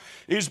why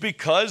is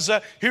because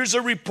here's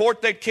a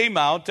report that came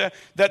out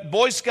that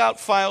Boy Scout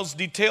files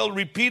detail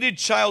repeated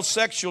child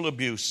sexual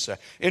abuse.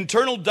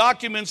 Internal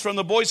documents from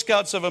the Boy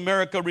Scouts of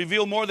America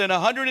reveal more than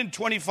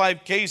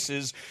 125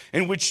 cases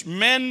in which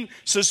men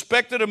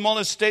suspected of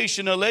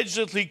molestation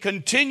allegedly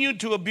continued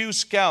to abuse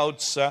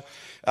scouts.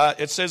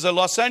 It says a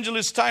Los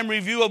Angeles Times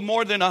review of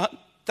more than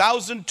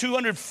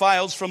 1,200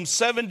 files from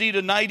 70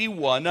 to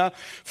 91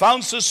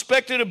 found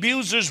suspected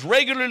abusers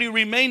regularly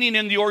remaining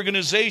in the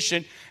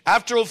organization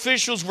after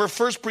officials were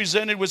first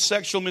presented with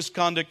sexual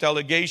misconduct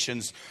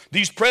allegations.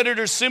 These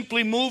predators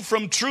simply moved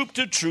from troop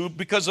to troop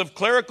because of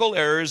clerical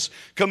errors,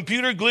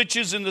 computer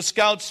glitches in the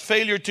Scouts'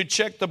 failure to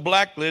check the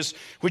blacklist,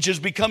 which has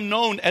become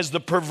known as the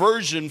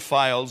perversion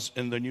files,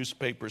 in the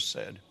newspaper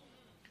said.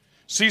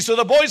 See, so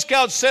the Boy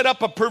Scouts set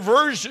up a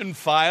perversion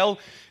file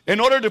in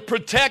order to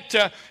protect,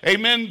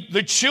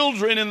 the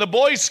children and the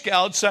Boy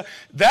Scouts.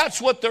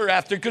 That's what they're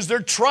after, because they're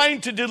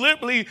trying to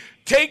deliberately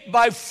take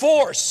by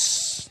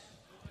force.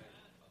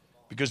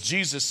 Because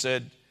Jesus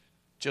said,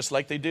 just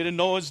like they did in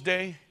Noah's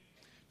day,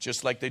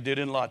 just like they did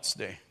in Lot's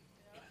day.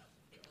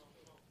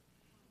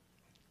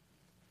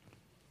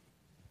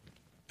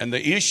 And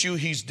the issue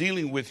he's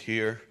dealing with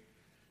here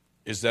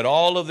is that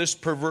all of this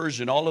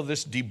perversion, all of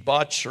this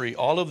debauchery,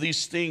 all of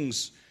these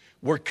things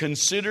were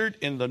considered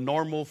in the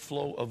normal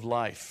flow of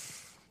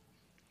life.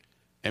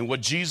 And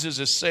what Jesus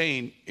is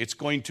saying, it's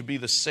going to be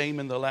the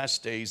same in the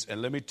last days.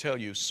 And let me tell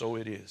you, so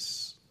it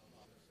is.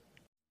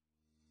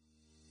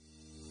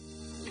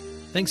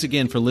 Thanks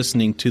again for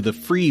listening to the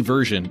free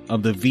version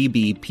of the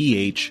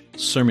VBPH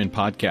Sermon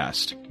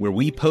Podcast, where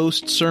we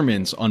post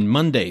sermons on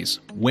Mondays,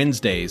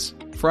 Wednesdays,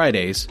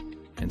 Fridays,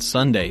 and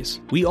Sundays.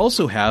 We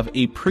also have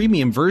a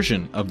premium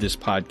version of this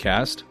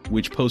podcast,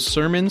 which posts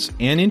sermons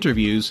and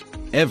interviews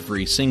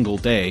every single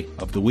day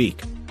of the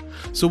week.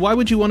 So why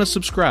would you want to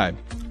subscribe?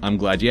 I'm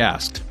glad you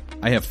asked.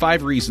 I have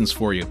 5 reasons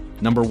for you.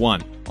 Number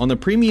 1, on the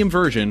premium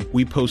version,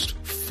 we post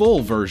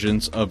full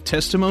versions of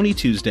Testimony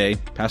Tuesday,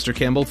 Pastor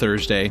Campbell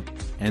Thursday,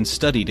 and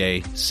Study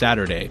Day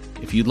Saturday.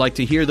 If you'd like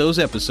to hear those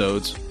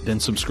episodes, then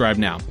subscribe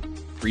now.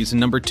 Reason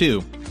number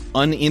 2,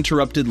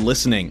 uninterrupted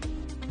listening.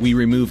 We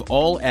remove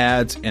all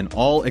ads and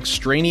all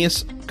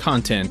extraneous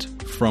content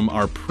from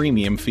our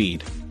premium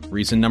feed.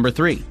 Reason number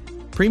 3,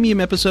 premium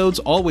episodes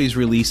always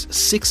release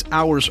 6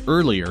 hours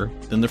earlier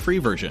than the free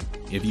version.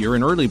 If you're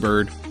an early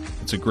bird,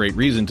 it's a great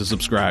reason to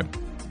subscribe.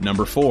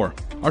 Number 4,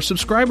 our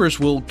subscribers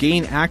will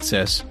gain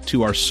access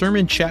to our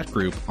sermon chat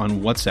group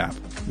on WhatsApp,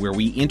 where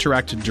we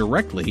interact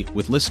directly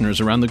with listeners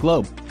around the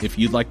globe. If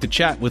you'd like to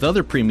chat with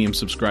other premium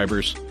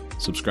subscribers,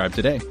 subscribe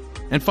today.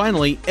 And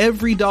finally,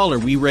 every dollar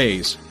we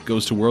raise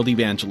goes to world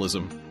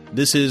evangelism.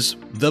 This is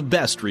the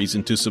best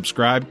reason to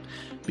subscribe,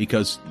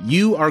 because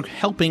you are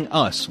helping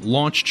us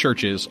launch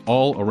churches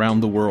all around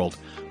the world.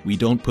 We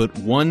don't put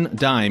one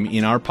dime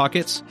in our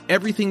pockets.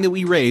 Everything that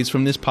we raise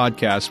from this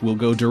podcast will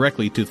go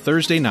directly to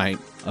Thursday night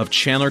of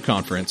Chandler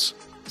Conference.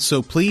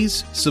 So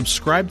please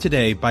subscribe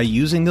today by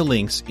using the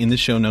links in the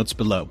show notes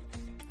below.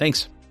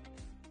 Thanks.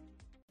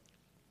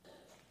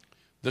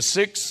 The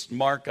 6th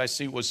mark I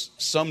see was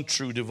some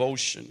true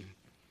devotion.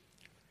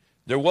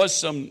 There was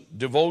some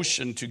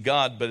devotion to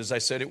God, but as I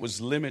said, it was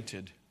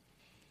limited.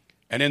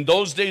 And in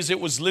those days, it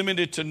was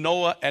limited to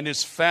Noah and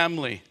his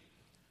family.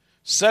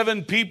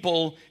 7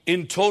 people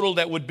in total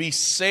that would be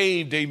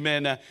saved,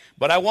 amen.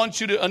 But I want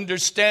you to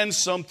understand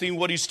something,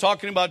 what he's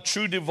talking about,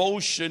 true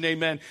devotion,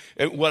 amen.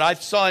 What I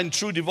saw in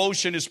true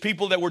devotion is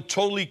people that were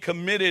totally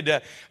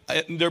committed.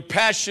 Their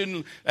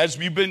passion, as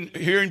we've been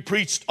hearing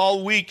preached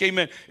all week,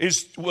 amen,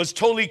 was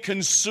totally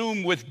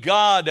consumed with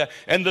God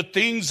and the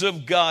things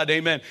of God,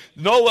 amen.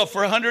 Noah,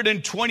 for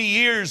 120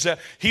 years,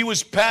 he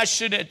was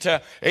passionate,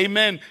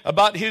 amen,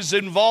 about his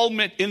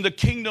involvement in the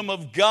kingdom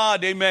of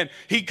God, amen.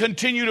 He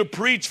continued to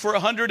preach for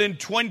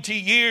 120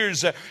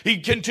 years. He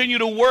continued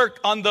to work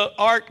on the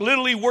ark,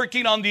 literally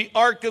working on the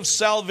ark of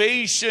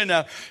salvation,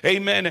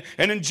 amen.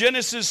 And in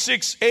Genesis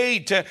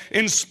 6:8,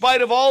 in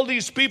spite of all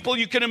these people,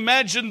 you can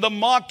imagine the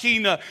mocking,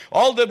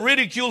 all the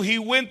ridicule he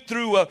went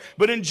through.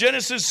 But in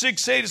Genesis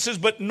 6:8 it says,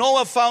 but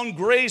Noah found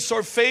grace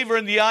or favor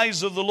in the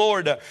eyes of the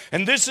Lord.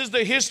 And this is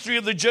the history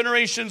of the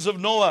generations of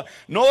Noah.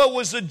 Noah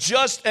was a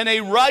just and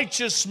a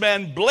righteous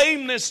man,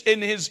 blameless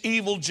in his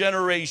evil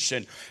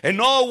generation. And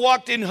Noah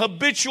walked in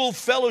habitual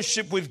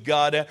fellowship with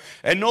God.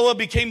 And Noah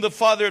became the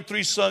father of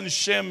 3 sons,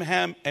 Shem,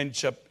 Ham, and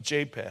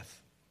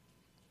Japheth.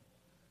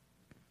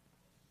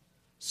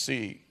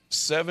 See,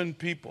 7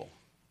 people.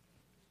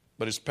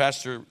 But his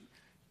pastor,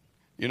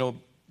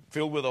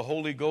 filled with the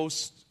Holy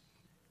Ghost,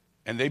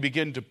 and they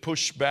begin to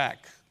push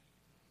back.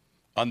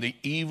 on the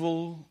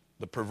evil,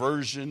 the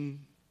perversion,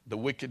 the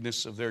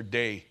wickedness of their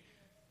day.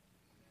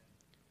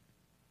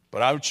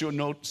 But I want you to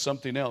note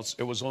something else.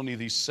 It was only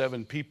these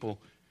 7 people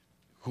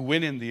who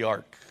went in the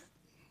ark,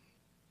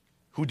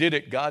 who did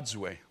it God's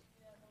way.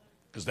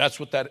 Because that's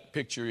what that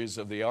picture is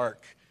of the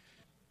ark.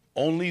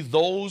 Only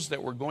those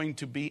that were going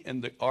to be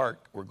in the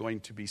ark were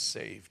going to be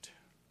saved.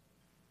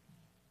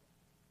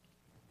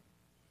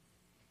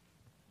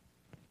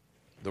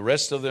 The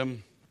rest of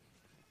them,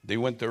 they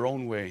went their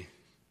own way.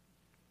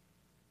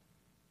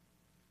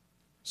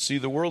 See,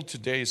 the world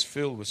today is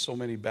filled with so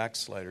many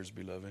backsliders,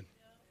 beloved.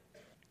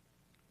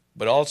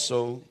 But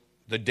also,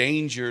 the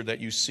danger that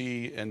you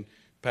see, and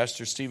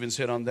Pastor Stevens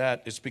hit on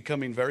that, it's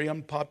becoming very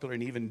unpopular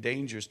and even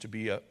dangerous to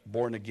be a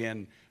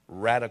born-again,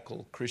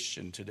 radical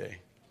Christian today.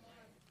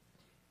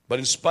 But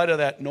in spite of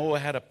that, Noah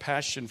had a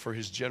passion for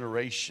his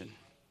generation.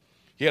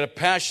 He had a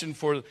passion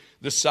for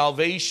the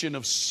salvation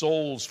of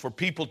souls, for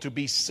people to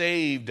be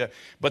saved,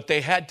 but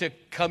they had to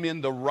come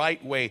in the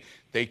right way.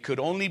 They could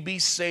only be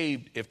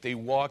saved if they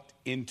walked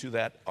into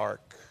that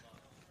ark.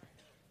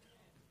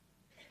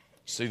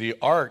 See, the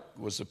ark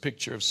was a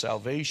picture of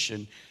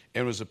salvation,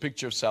 and it was a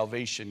picture of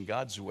salvation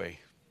God's way.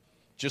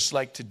 Just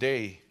like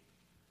today,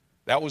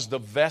 that was the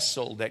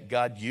vessel that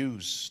God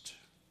used.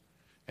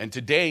 And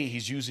today,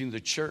 He's using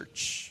the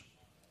church.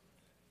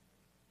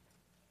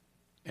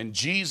 And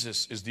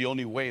Jesus is the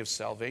only way of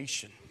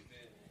salvation.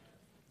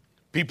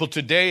 People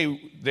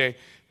today,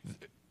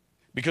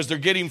 because they're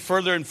getting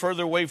further and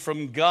further away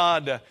from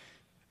God,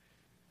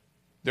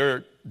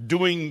 they're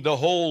doing the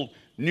whole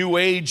New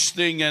Age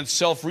thing and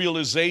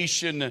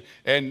self-realization,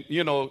 and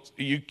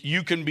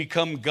you can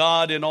become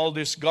God and all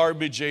this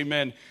garbage,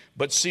 amen.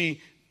 But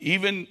see,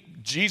 even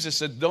Jesus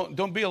said,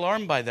 don't be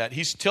alarmed by that.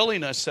 He's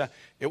telling us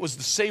it was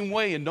the same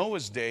way in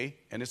Noah's day,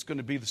 and it's going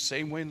to be the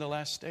same way in the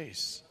last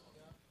days.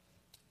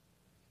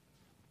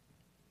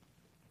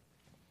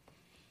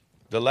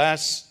 The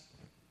last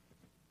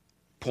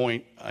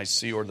point I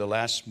see, or the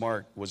last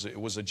mark,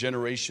 it was a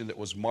generation that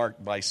was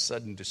marked by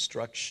sudden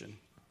destruction.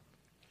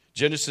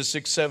 Genesis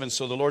 6:7,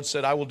 so the Lord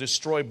said, I will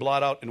destroy,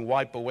 blot out, and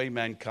wipe away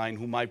mankind,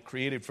 whom I've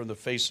created from the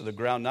face of the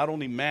ground. Not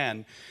only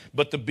man,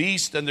 but the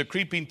beast and the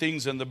creeping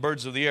things and the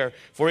birds of the air.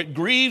 For it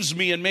grieves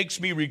me and makes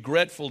me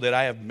regretful that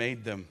I have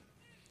made them.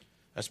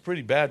 That's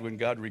pretty bad when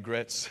God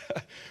regrets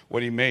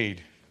what He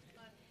made.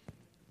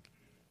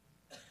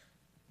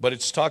 But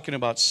it's talking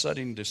about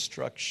sudden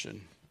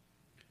destruction.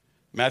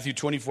 Matthew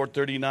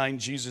 24:39,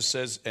 Jesus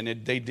says, and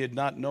they did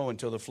not know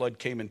until the flood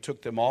came and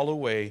took them all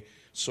away.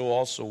 So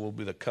also will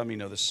be the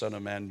coming of the Son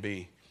of Man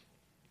be.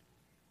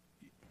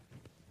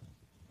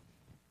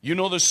 You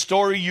know the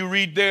story you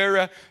read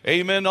there,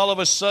 amen. All of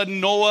a sudden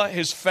Noah,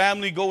 his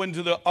family go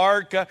into the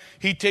ark.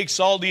 He takes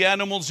all the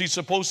animals he's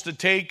supposed to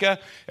take.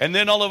 And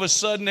then all of a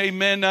sudden,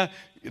 amen,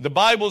 the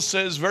Bible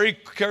says, very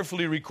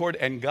carefully record,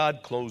 and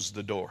God closed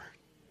the door.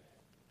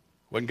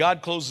 When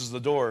God closes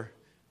the door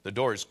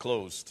is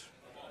closed.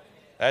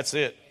 That's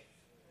it.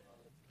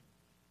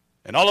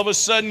 And all of a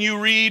sudden you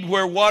read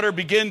where water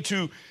began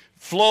to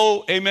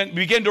flow, amen,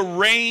 begin to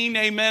rain,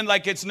 amen,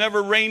 like it's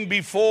never rained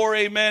before,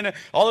 amen.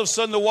 All of a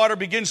sudden the water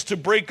begins to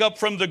break up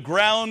from the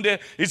ground.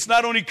 It's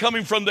not only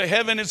coming from the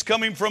heaven, it's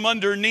coming from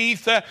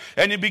underneath.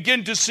 And you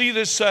begin to see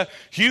this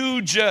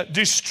huge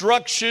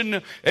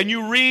destruction. And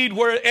you read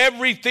where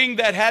everything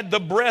that had the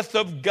breath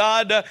of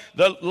God,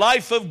 the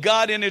life of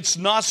God in its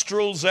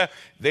nostrils,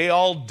 they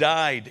all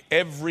died,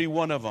 every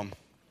one of them.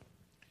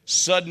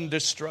 Sudden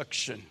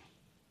destruction.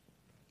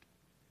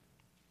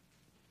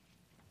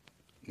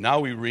 Now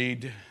we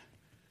read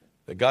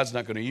that God's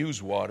not going to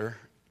use water.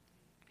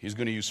 He's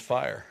going to use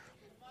fire.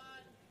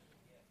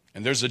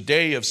 And there's a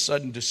day of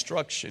sudden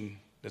destruction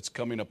that's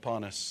coming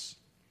upon us.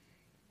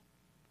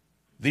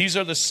 These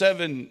are the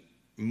 7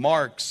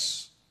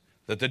 marks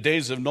that the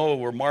days of Noah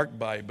were marked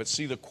by. But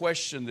see, the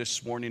question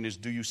this morning is,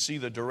 do you see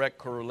the direct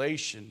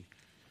correlation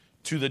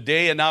to the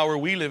day and hour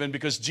we live in?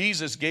 Because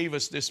Jesus gave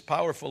us this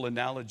powerful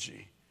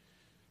analogy.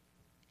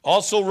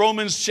 Also,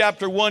 Romans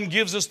chapter 1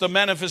 gives us the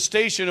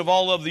manifestation of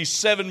all of these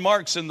 7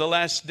 marks in the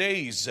last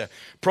days.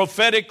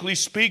 Prophetically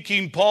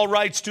speaking, Paul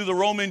writes to the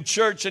Roman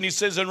church, and he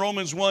says in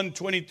Romans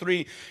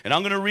 1:23, and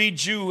I'm going to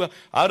read you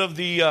out of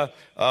the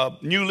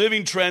New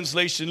Living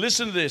Translation.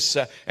 Listen to this.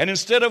 And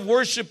instead of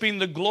worshiping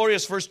the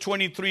glorious, verse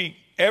 23,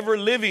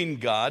 ever-living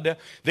God,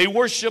 they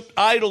worshiped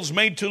idols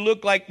made to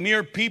look like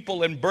mere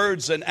people and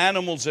birds and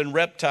animals and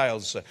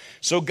reptiles.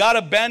 So God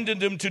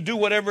abandoned them to do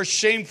whatever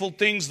shameful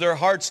things their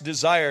hearts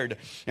desired.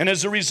 And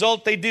as a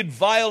result, they did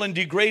vile and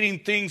degrading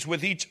things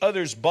with each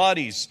other's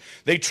bodies.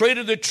 They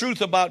traded the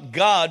truth about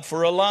God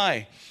for a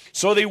lie.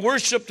 So they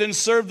worshiped and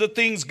served the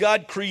things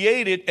God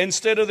created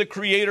instead of the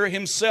Creator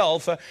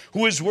Himself,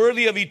 who is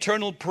worthy of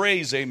eternal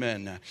praise.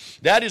 Amen.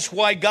 That is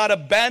why God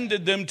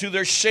abandoned them to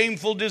their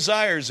shameful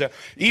desires.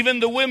 Even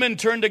the women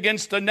turned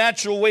against the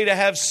natural way to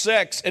have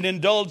sex and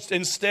indulged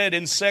instead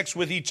in sex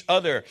with each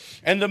other.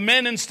 And the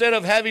men, instead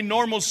of having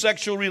normal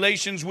sexual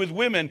relations with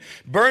women,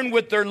 burned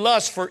with their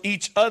lust for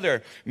each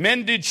other.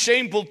 Men did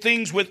shameful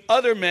things with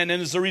other men,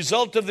 and as a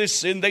result of this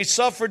sin, they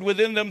suffered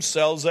within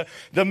themselves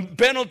the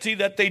penalty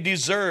that they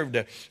deserved.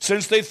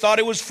 Since they thought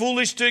it was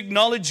foolish to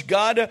acknowledge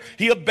God,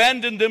 He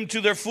abandoned them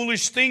to their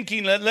foolish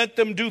thinking and let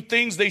them do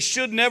things they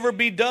should never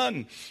be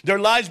done. Their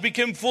lives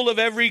became full of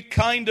every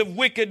kind of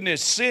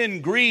wickedness,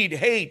 sin, greed,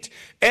 hate,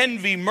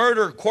 envy,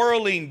 murder,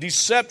 quarreling,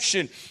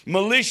 deception,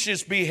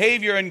 malicious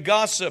behavior, and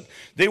gossip.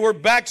 They were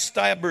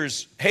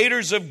backstabbers,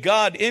 haters of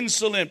God,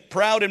 insolent,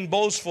 proud, and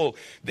boastful.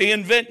 They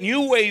invent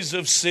new ways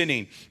of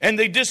sinning, and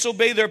they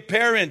disobey their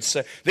parents.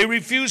 They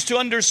refuse to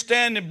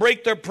understand and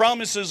break their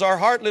promises, are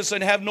heartless,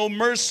 and have no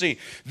mercy.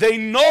 They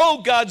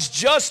know God's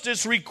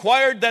justice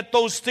required that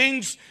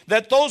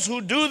those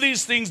who do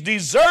these things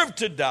deserve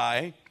to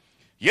die,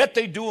 yet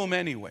they do them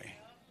anyway.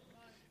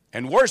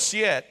 And worse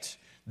yet,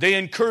 they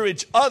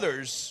encourage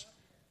others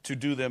to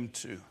do them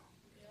too.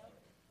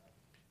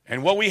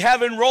 And what we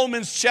have in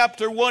Romans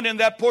chapter 1 in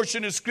that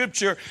portion of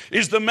Scripture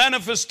is the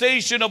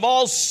manifestation of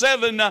all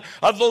 7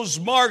 of those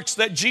marks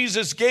that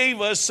Jesus gave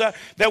us,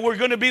 that were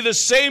going to be the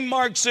same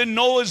marks in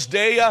Noah's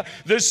day,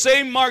 the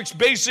same marks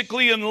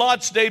basically in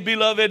Lot's day,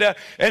 beloved,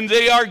 and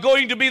they are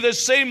going to be the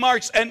same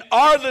marks and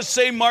are the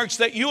same marks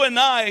that you and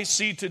I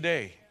see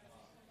today.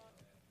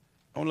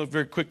 I want to look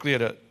very quickly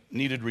at a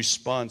needed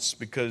response,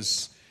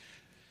 because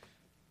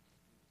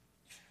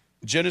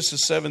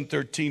Genesis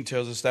 7:13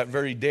 tells us that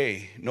very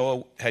day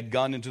Noah had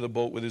gone into the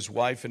boat with his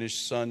wife and his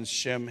sons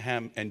Shem,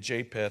 Ham, and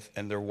Japheth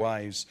and their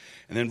wives.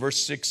 And then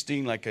verse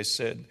 16, like I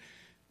said,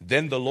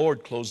 then the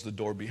Lord closed the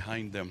door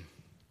behind them.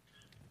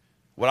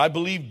 What I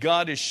believe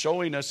God is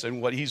showing us,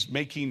 and what He's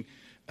making,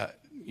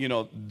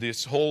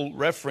 this whole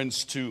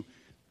reference to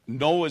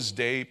Noah's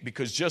day,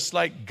 because just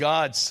like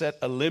God set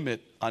a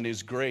limit on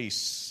His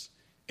grace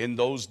in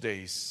those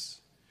days,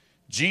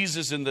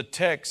 Jesus in the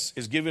text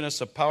is giving us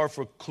a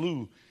powerful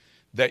clue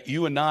that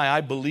you and I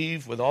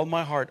believe with all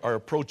my heart, are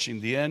approaching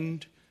the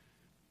end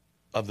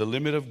of the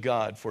limit of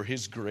God for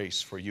His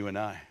grace for you and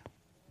I.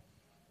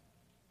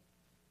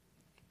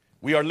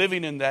 We are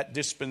living in that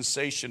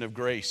dispensation of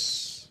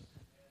grace.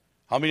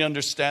 How many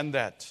understand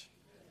that?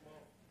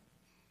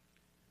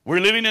 We're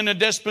living in a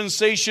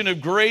dispensation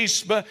of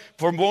grace, but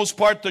for most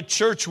part the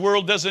church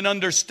world doesn't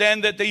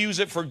understand that. They use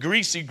it for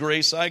greasy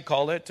grace, I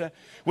call it,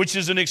 which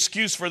is an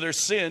excuse for their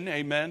sin.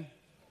 Amen.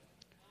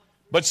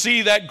 But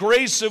see, that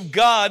grace of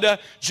God,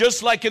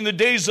 just like in the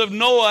days of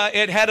Noah,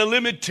 it had a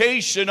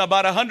limitation,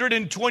 about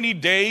 120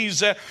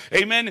 days.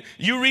 Amen.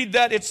 You read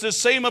that, it's the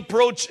same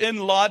approach in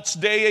Lot's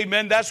day.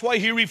 Amen. That's why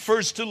he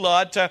refers to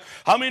Lot.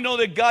 How many know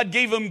that God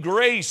gave him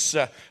grace?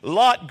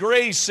 Lot,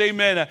 grace.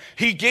 Amen.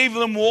 He gave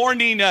them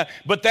warning,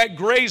 but that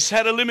grace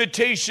had a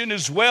limitation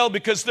as well,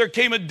 because there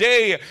came a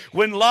day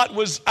when Lot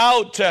was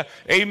out.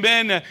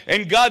 Amen.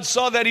 And God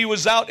saw that he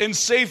was out in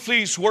safe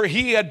place where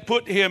He had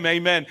put him.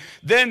 Amen.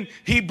 Then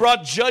He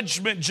brought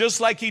judgment just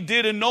like He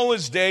did in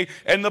Noah's day,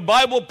 and the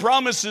Bible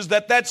promises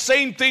that that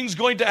same thing's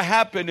going to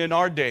happen in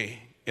our day,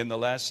 in the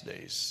last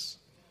days.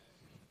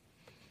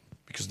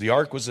 Because the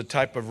ark was a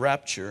type of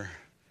rapture,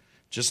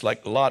 just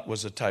like Lot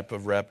was a type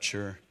of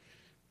rapture,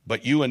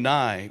 but you and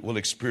I will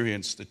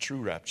experience the true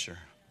rapture.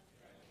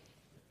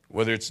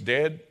 Whether it's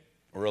dead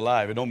or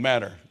alive, it don't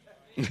matter.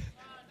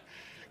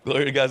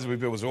 Glory to God. Some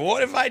people say,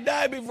 what if I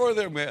die before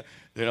them?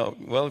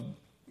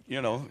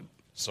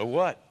 So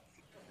what?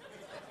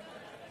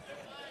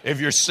 If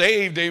you're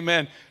saved,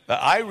 amen.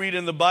 I read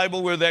in the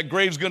Bible where that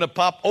grave's going to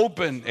pop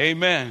open,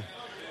 amen.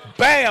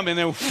 Bam, and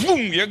then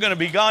boom, you're going to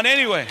be gone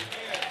anyway.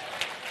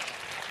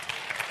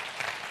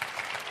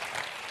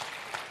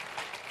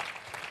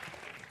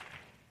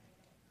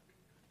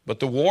 But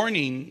the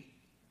warning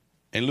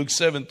in Luke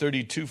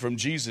 7:32 from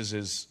Jesus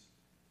is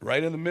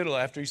right in the middle.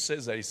 After He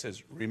says that, He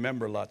says,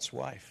 remember Lot's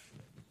wife.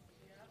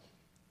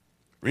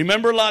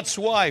 Remember Lot's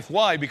wife.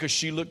 Why? Because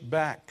she looked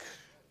back.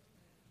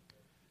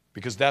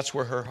 Because that's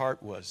where her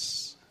heart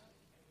was.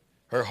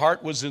 Her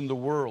heart was in the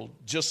world,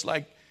 just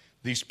like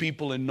these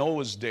people in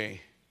Noah's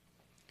day.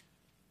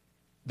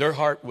 Their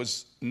heart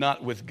was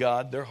not with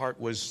God. Their heart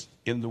was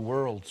in the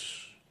world,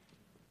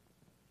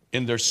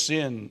 in their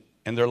sin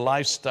and their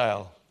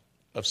lifestyle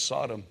of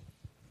Sodom.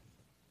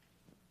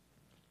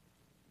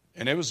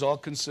 And it was all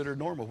considered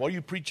normal. What do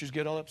you preachers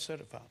get all upset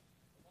about?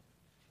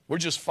 We're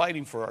just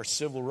fighting for our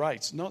civil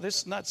rights. No, this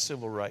is not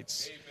civil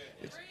rights.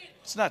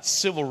 It's not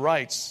civil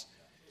rights.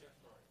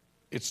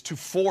 It's to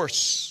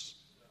force,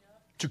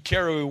 to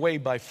carry away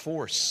by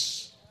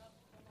force.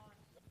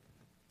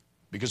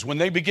 Because when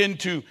they begin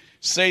to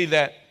say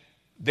that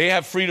they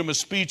have freedom of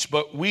speech,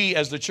 but we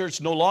as the church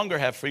no longer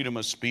have freedom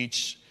of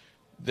speech,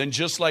 then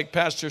just like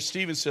Pastor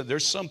Stephen said,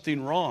 there's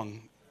something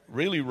wrong,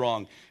 really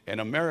wrong, and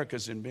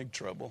America's in big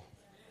trouble.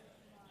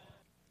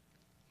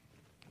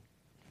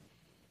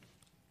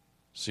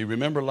 See,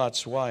 remember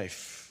Lot's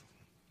wife.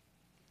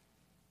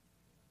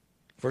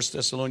 1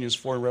 Thessalonians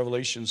 4 and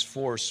Revelations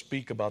 4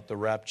 speak about the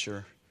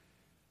rapture.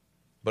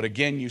 But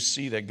again, you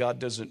see that God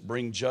doesn't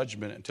bring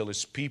judgment until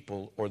His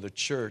people or the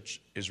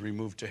church is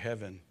removed to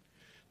heaven.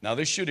 Now,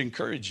 this should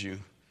encourage you,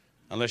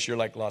 unless you're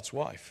like Lot's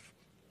wife.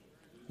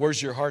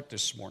 Where's your heart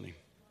this morning?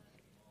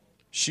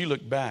 She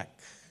looked back.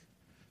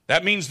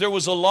 That means there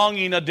was a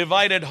longing, a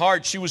divided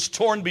heart. She was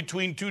torn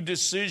between two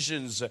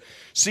decisions.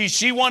 See,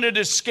 she wanted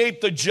to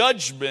escape the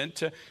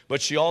judgment,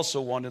 but she also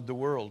wanted the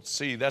world.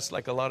 See, that's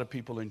like a lot of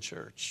people in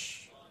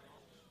church.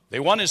 They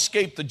want to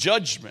escape the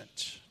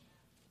judgment.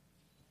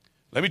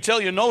 Let me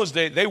tell you, in Noah's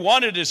day, they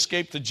wanted to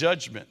escape the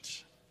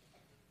judgment,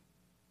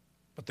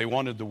 but they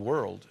wanted the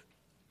world.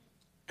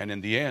 And in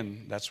the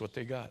end, that's what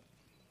they got.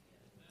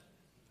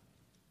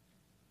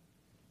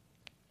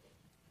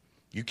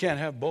 You can't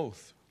have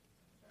both.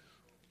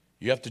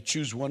 You have to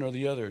choose one or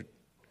the other.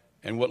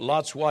 And what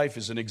Lot's wife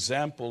is an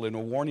example and a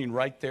warning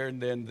right there and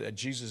then that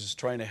Jesus is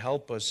trying to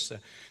help us,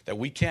 that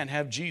we can't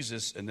have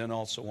Jesus and then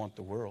also want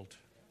the world.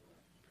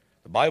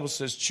 The Bible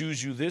says,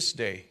 choose you this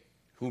day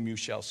whom you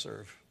shall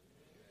serve.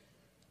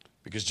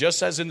 Because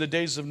just as in the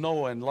days of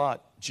Noah and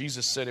Lot,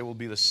 Jesus said it will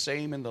be the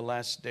same in the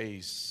last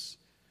days.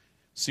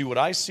 See, what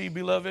I see,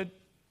 beloved,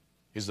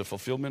 is the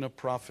fulfillment of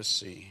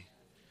prophecy.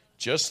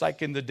 Just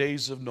like in the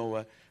days of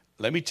Noah,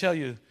 let me tell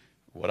you,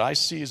 what I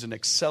see is an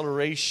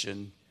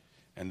acceleration,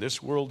 and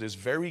this world is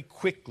very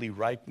quickly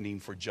ripening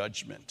for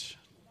judgment.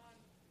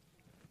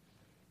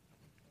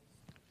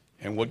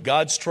 And what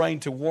God's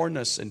trying to warn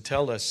us and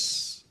tell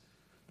us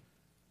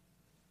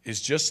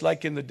is just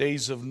like in the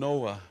days of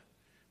Noah,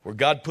 where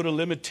God put a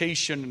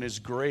limitation in His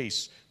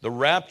grace, the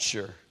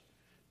rapture,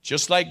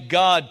 just like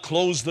God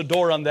closed the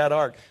door on that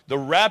ark, the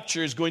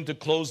rapture is going to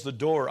close the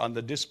door on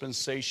the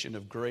dispensation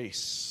of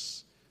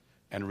grace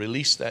and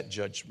release that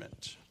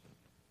judgment.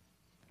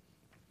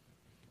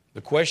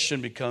 The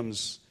question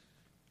becomes,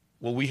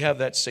 will we have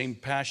that same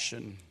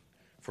passion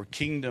for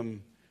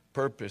kingdom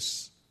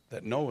purpose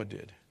that Noah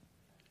did?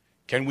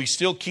 Can we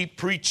still keep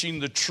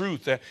preaching the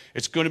truth?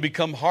 It's going to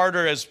become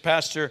harder, as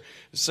Pastor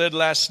said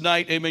last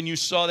night. Amen, you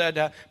saw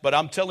that. But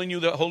I'm telling you,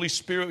 the Holy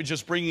Spirit was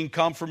just bringing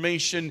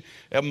confirmation.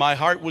 And my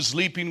heart was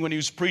leaping when He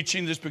was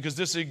preaching this, because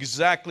this is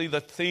exactly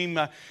the theme,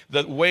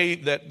 the way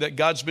that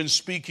God's been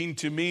speaking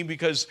to me.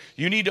 Because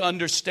you need to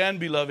understand,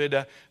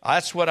 beloved,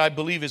 that's what I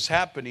believe is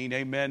happening,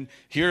 amen,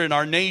 here in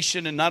our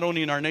nation, and not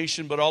only in our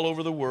nation, but all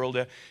over the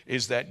world,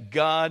 is that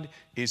God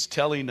is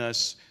telling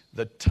us,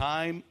 the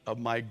time of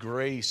my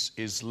grace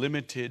is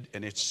limited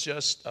and it's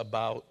just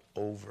about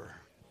over.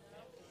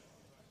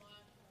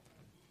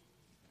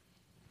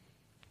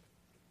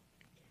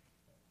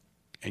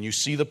 And you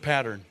see the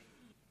pattern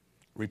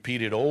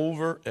repeated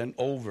over and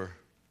over.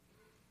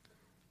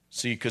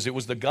 See, because it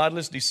was the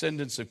godless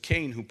descendants of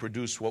Cain who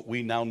produced what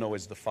we now know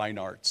as the fine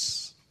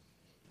arts,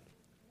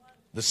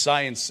 the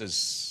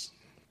sciences,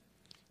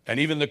 and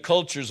even the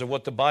cultures of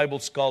what the Bible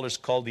scholars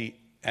call the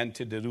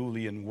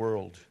antediluvian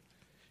world.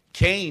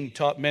 Cain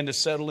taught men to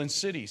settle in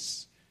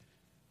cities,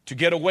 to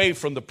get away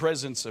from the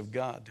presence of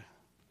God,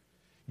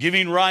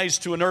 giving rise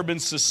to an urban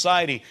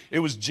society. It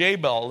was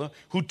Jabal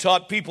who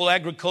taught people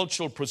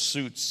agricultural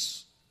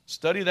pursuits.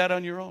 Study that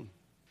on your own.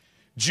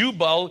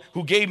 Jubal,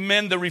 who gave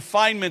men the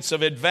refinements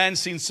of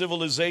advancing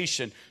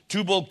civilization.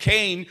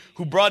 Tubal-Cain,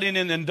 who brought in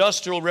an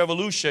industrial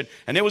revolution.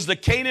 And it was the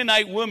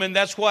Canaanite woman,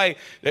 that's why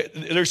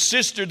their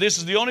sister, this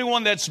is the only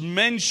one that's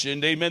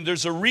mentioned, amen.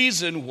 There's a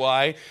reason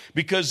why,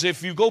 because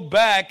if you go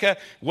back,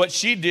 what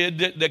she did,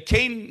 the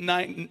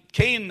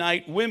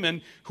Canaanite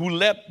women who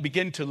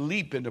began to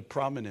leap into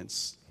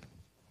prominence.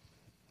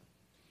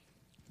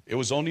 It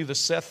was only the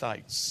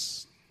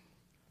Sethites,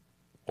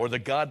 or the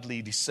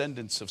godly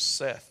descendants of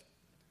Seth.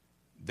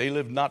 They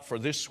lived not for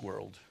this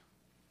world,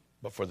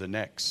 but for the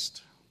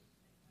next.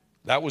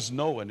 That was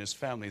Noah and his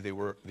family. They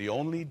were the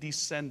only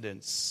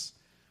descendants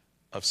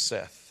of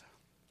Seth.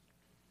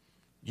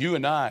 You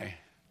and I,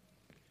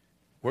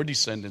 we're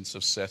descendants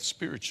of Seth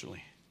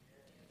spiritually.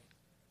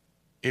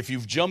 If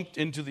you've jumped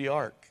into the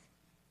ark,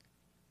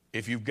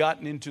 if you've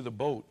gotten into the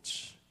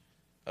boat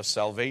of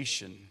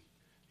salvation,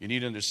 you need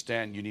to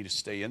understand you need to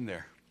stay in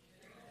there.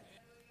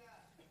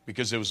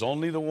 Because it was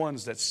only the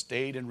ones that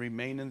stayed and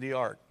remained in the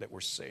ark that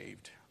were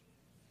saved.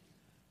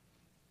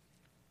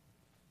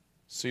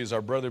 See, as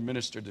our brother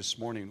ministered this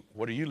morning,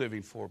 what are you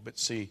living for? But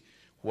see,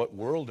 what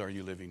world are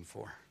you living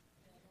for?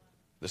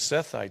 The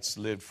Sethites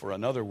lived for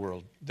another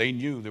world. They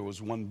knew there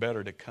was one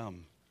better to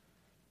come.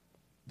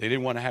 They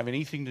didn't want to have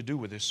anything to do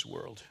with this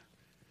world,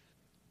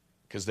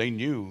 because they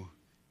knew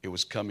it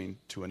was coming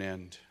to an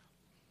end.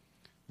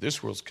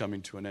 This world's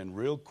coming to an end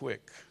real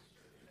quick.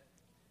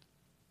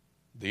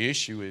 The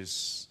issue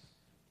is,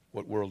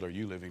 what world are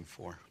you living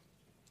for?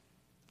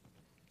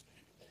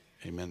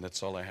 Amen.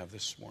 That's all I have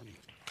this morning.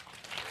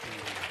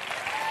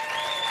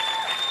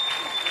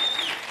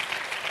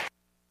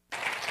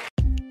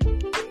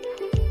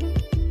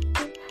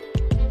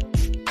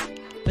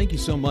 Thank you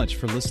so much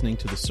for listening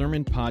to the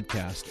Sermon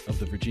Podcast of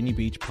the Virginia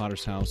Beach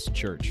Potter's House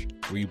Church.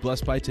 Were you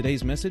blessed by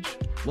today's message?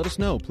 Let us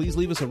know. Please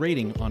leave us a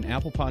rating on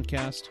Apple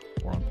Podcast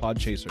or on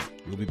Podchaser.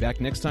 We'll be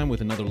back next time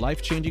with another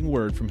life-changing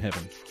word from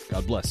heaven.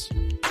 God bless.